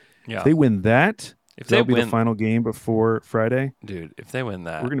Suns. Yeah. If they win that, If that'll they be the final game before Friday. Dude, if they win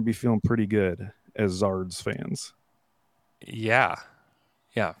that, we're going to be feeling pretty good as Zards fans. Yeah.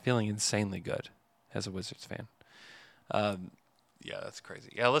 Yeah, feeling insanely good as a Wizards fan. Yeah, that's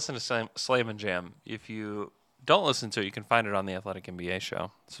crazy. Yeah, listen to Slam and Jam. If you don't listen to it, you can find it on the Athletic NBA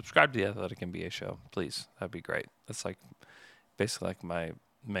show. Subscribe to the Athletic NBA show, please. That'd be great. That's like basically like my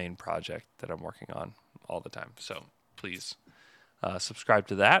main project that I'm working on all the time. So please subscribe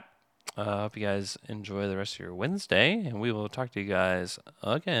to that. Hope you guys enjoy the rest of your Wednesday, and we will talk to you guys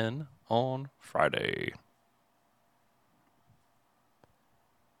again on Friday.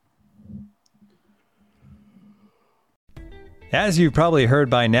 As you've probably heard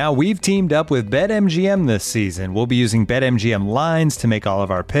by now, we've teamed up with BetMGM this season. We'll be using BetMGM lines to make all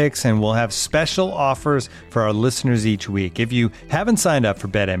of our picks, and we'll have special offers for our listeners each week. If you haven't signed up for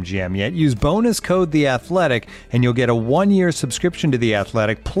BetMGM yet, use bonus code THEATHLETIC, and you'll get a 1-year subscription to The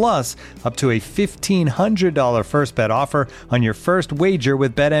Athletic, plus up to a $1,500 first bet offer on your first wager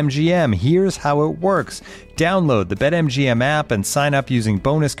with BetMGM. Here's how it works. Download the BetMGM app and sign up using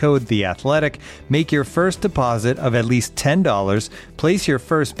bonus code THEATHLETIC. Make your first deposit of at least $10. Place your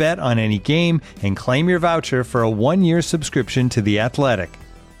first bet on any game and claim your voucher for a 1-year subscription to The Athletic.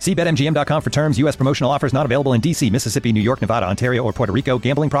 See BetMGM.com for terms. U.S. promotional offers not available in D.C., Mississippi, New York, Nevada, Ontario, or Puerto Rico.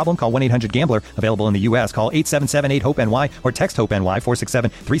 Gambling problem? Call 1-800-GAMBLER. Available in the U.S. Call 877-8-HOPE-NY or text HOPE-NY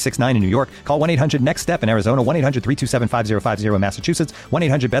 467-369 in New York. Call 1-800-NEXT-STEP in Arizona. 1-800-327-5050 in Massachusetts.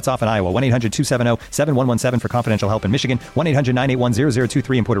 1-800-BETS-OFF in Iowa. 1-800-270-7117 for confidential help in Michigan.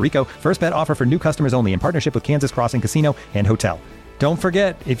 1-800-981-0023 in Puerto Rico. First bet offer for new customers only in partnership with Kansas Crossing Casino and Hotel. Don't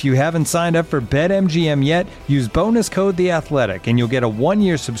forget, if you haven't signed up for BetMGM yet, use bonus code THEATHLETIC, and you'll get a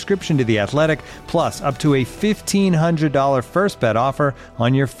 1-year subscription to The Athletic, plus up to a $1,500 first bet offer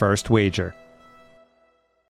on your first wager.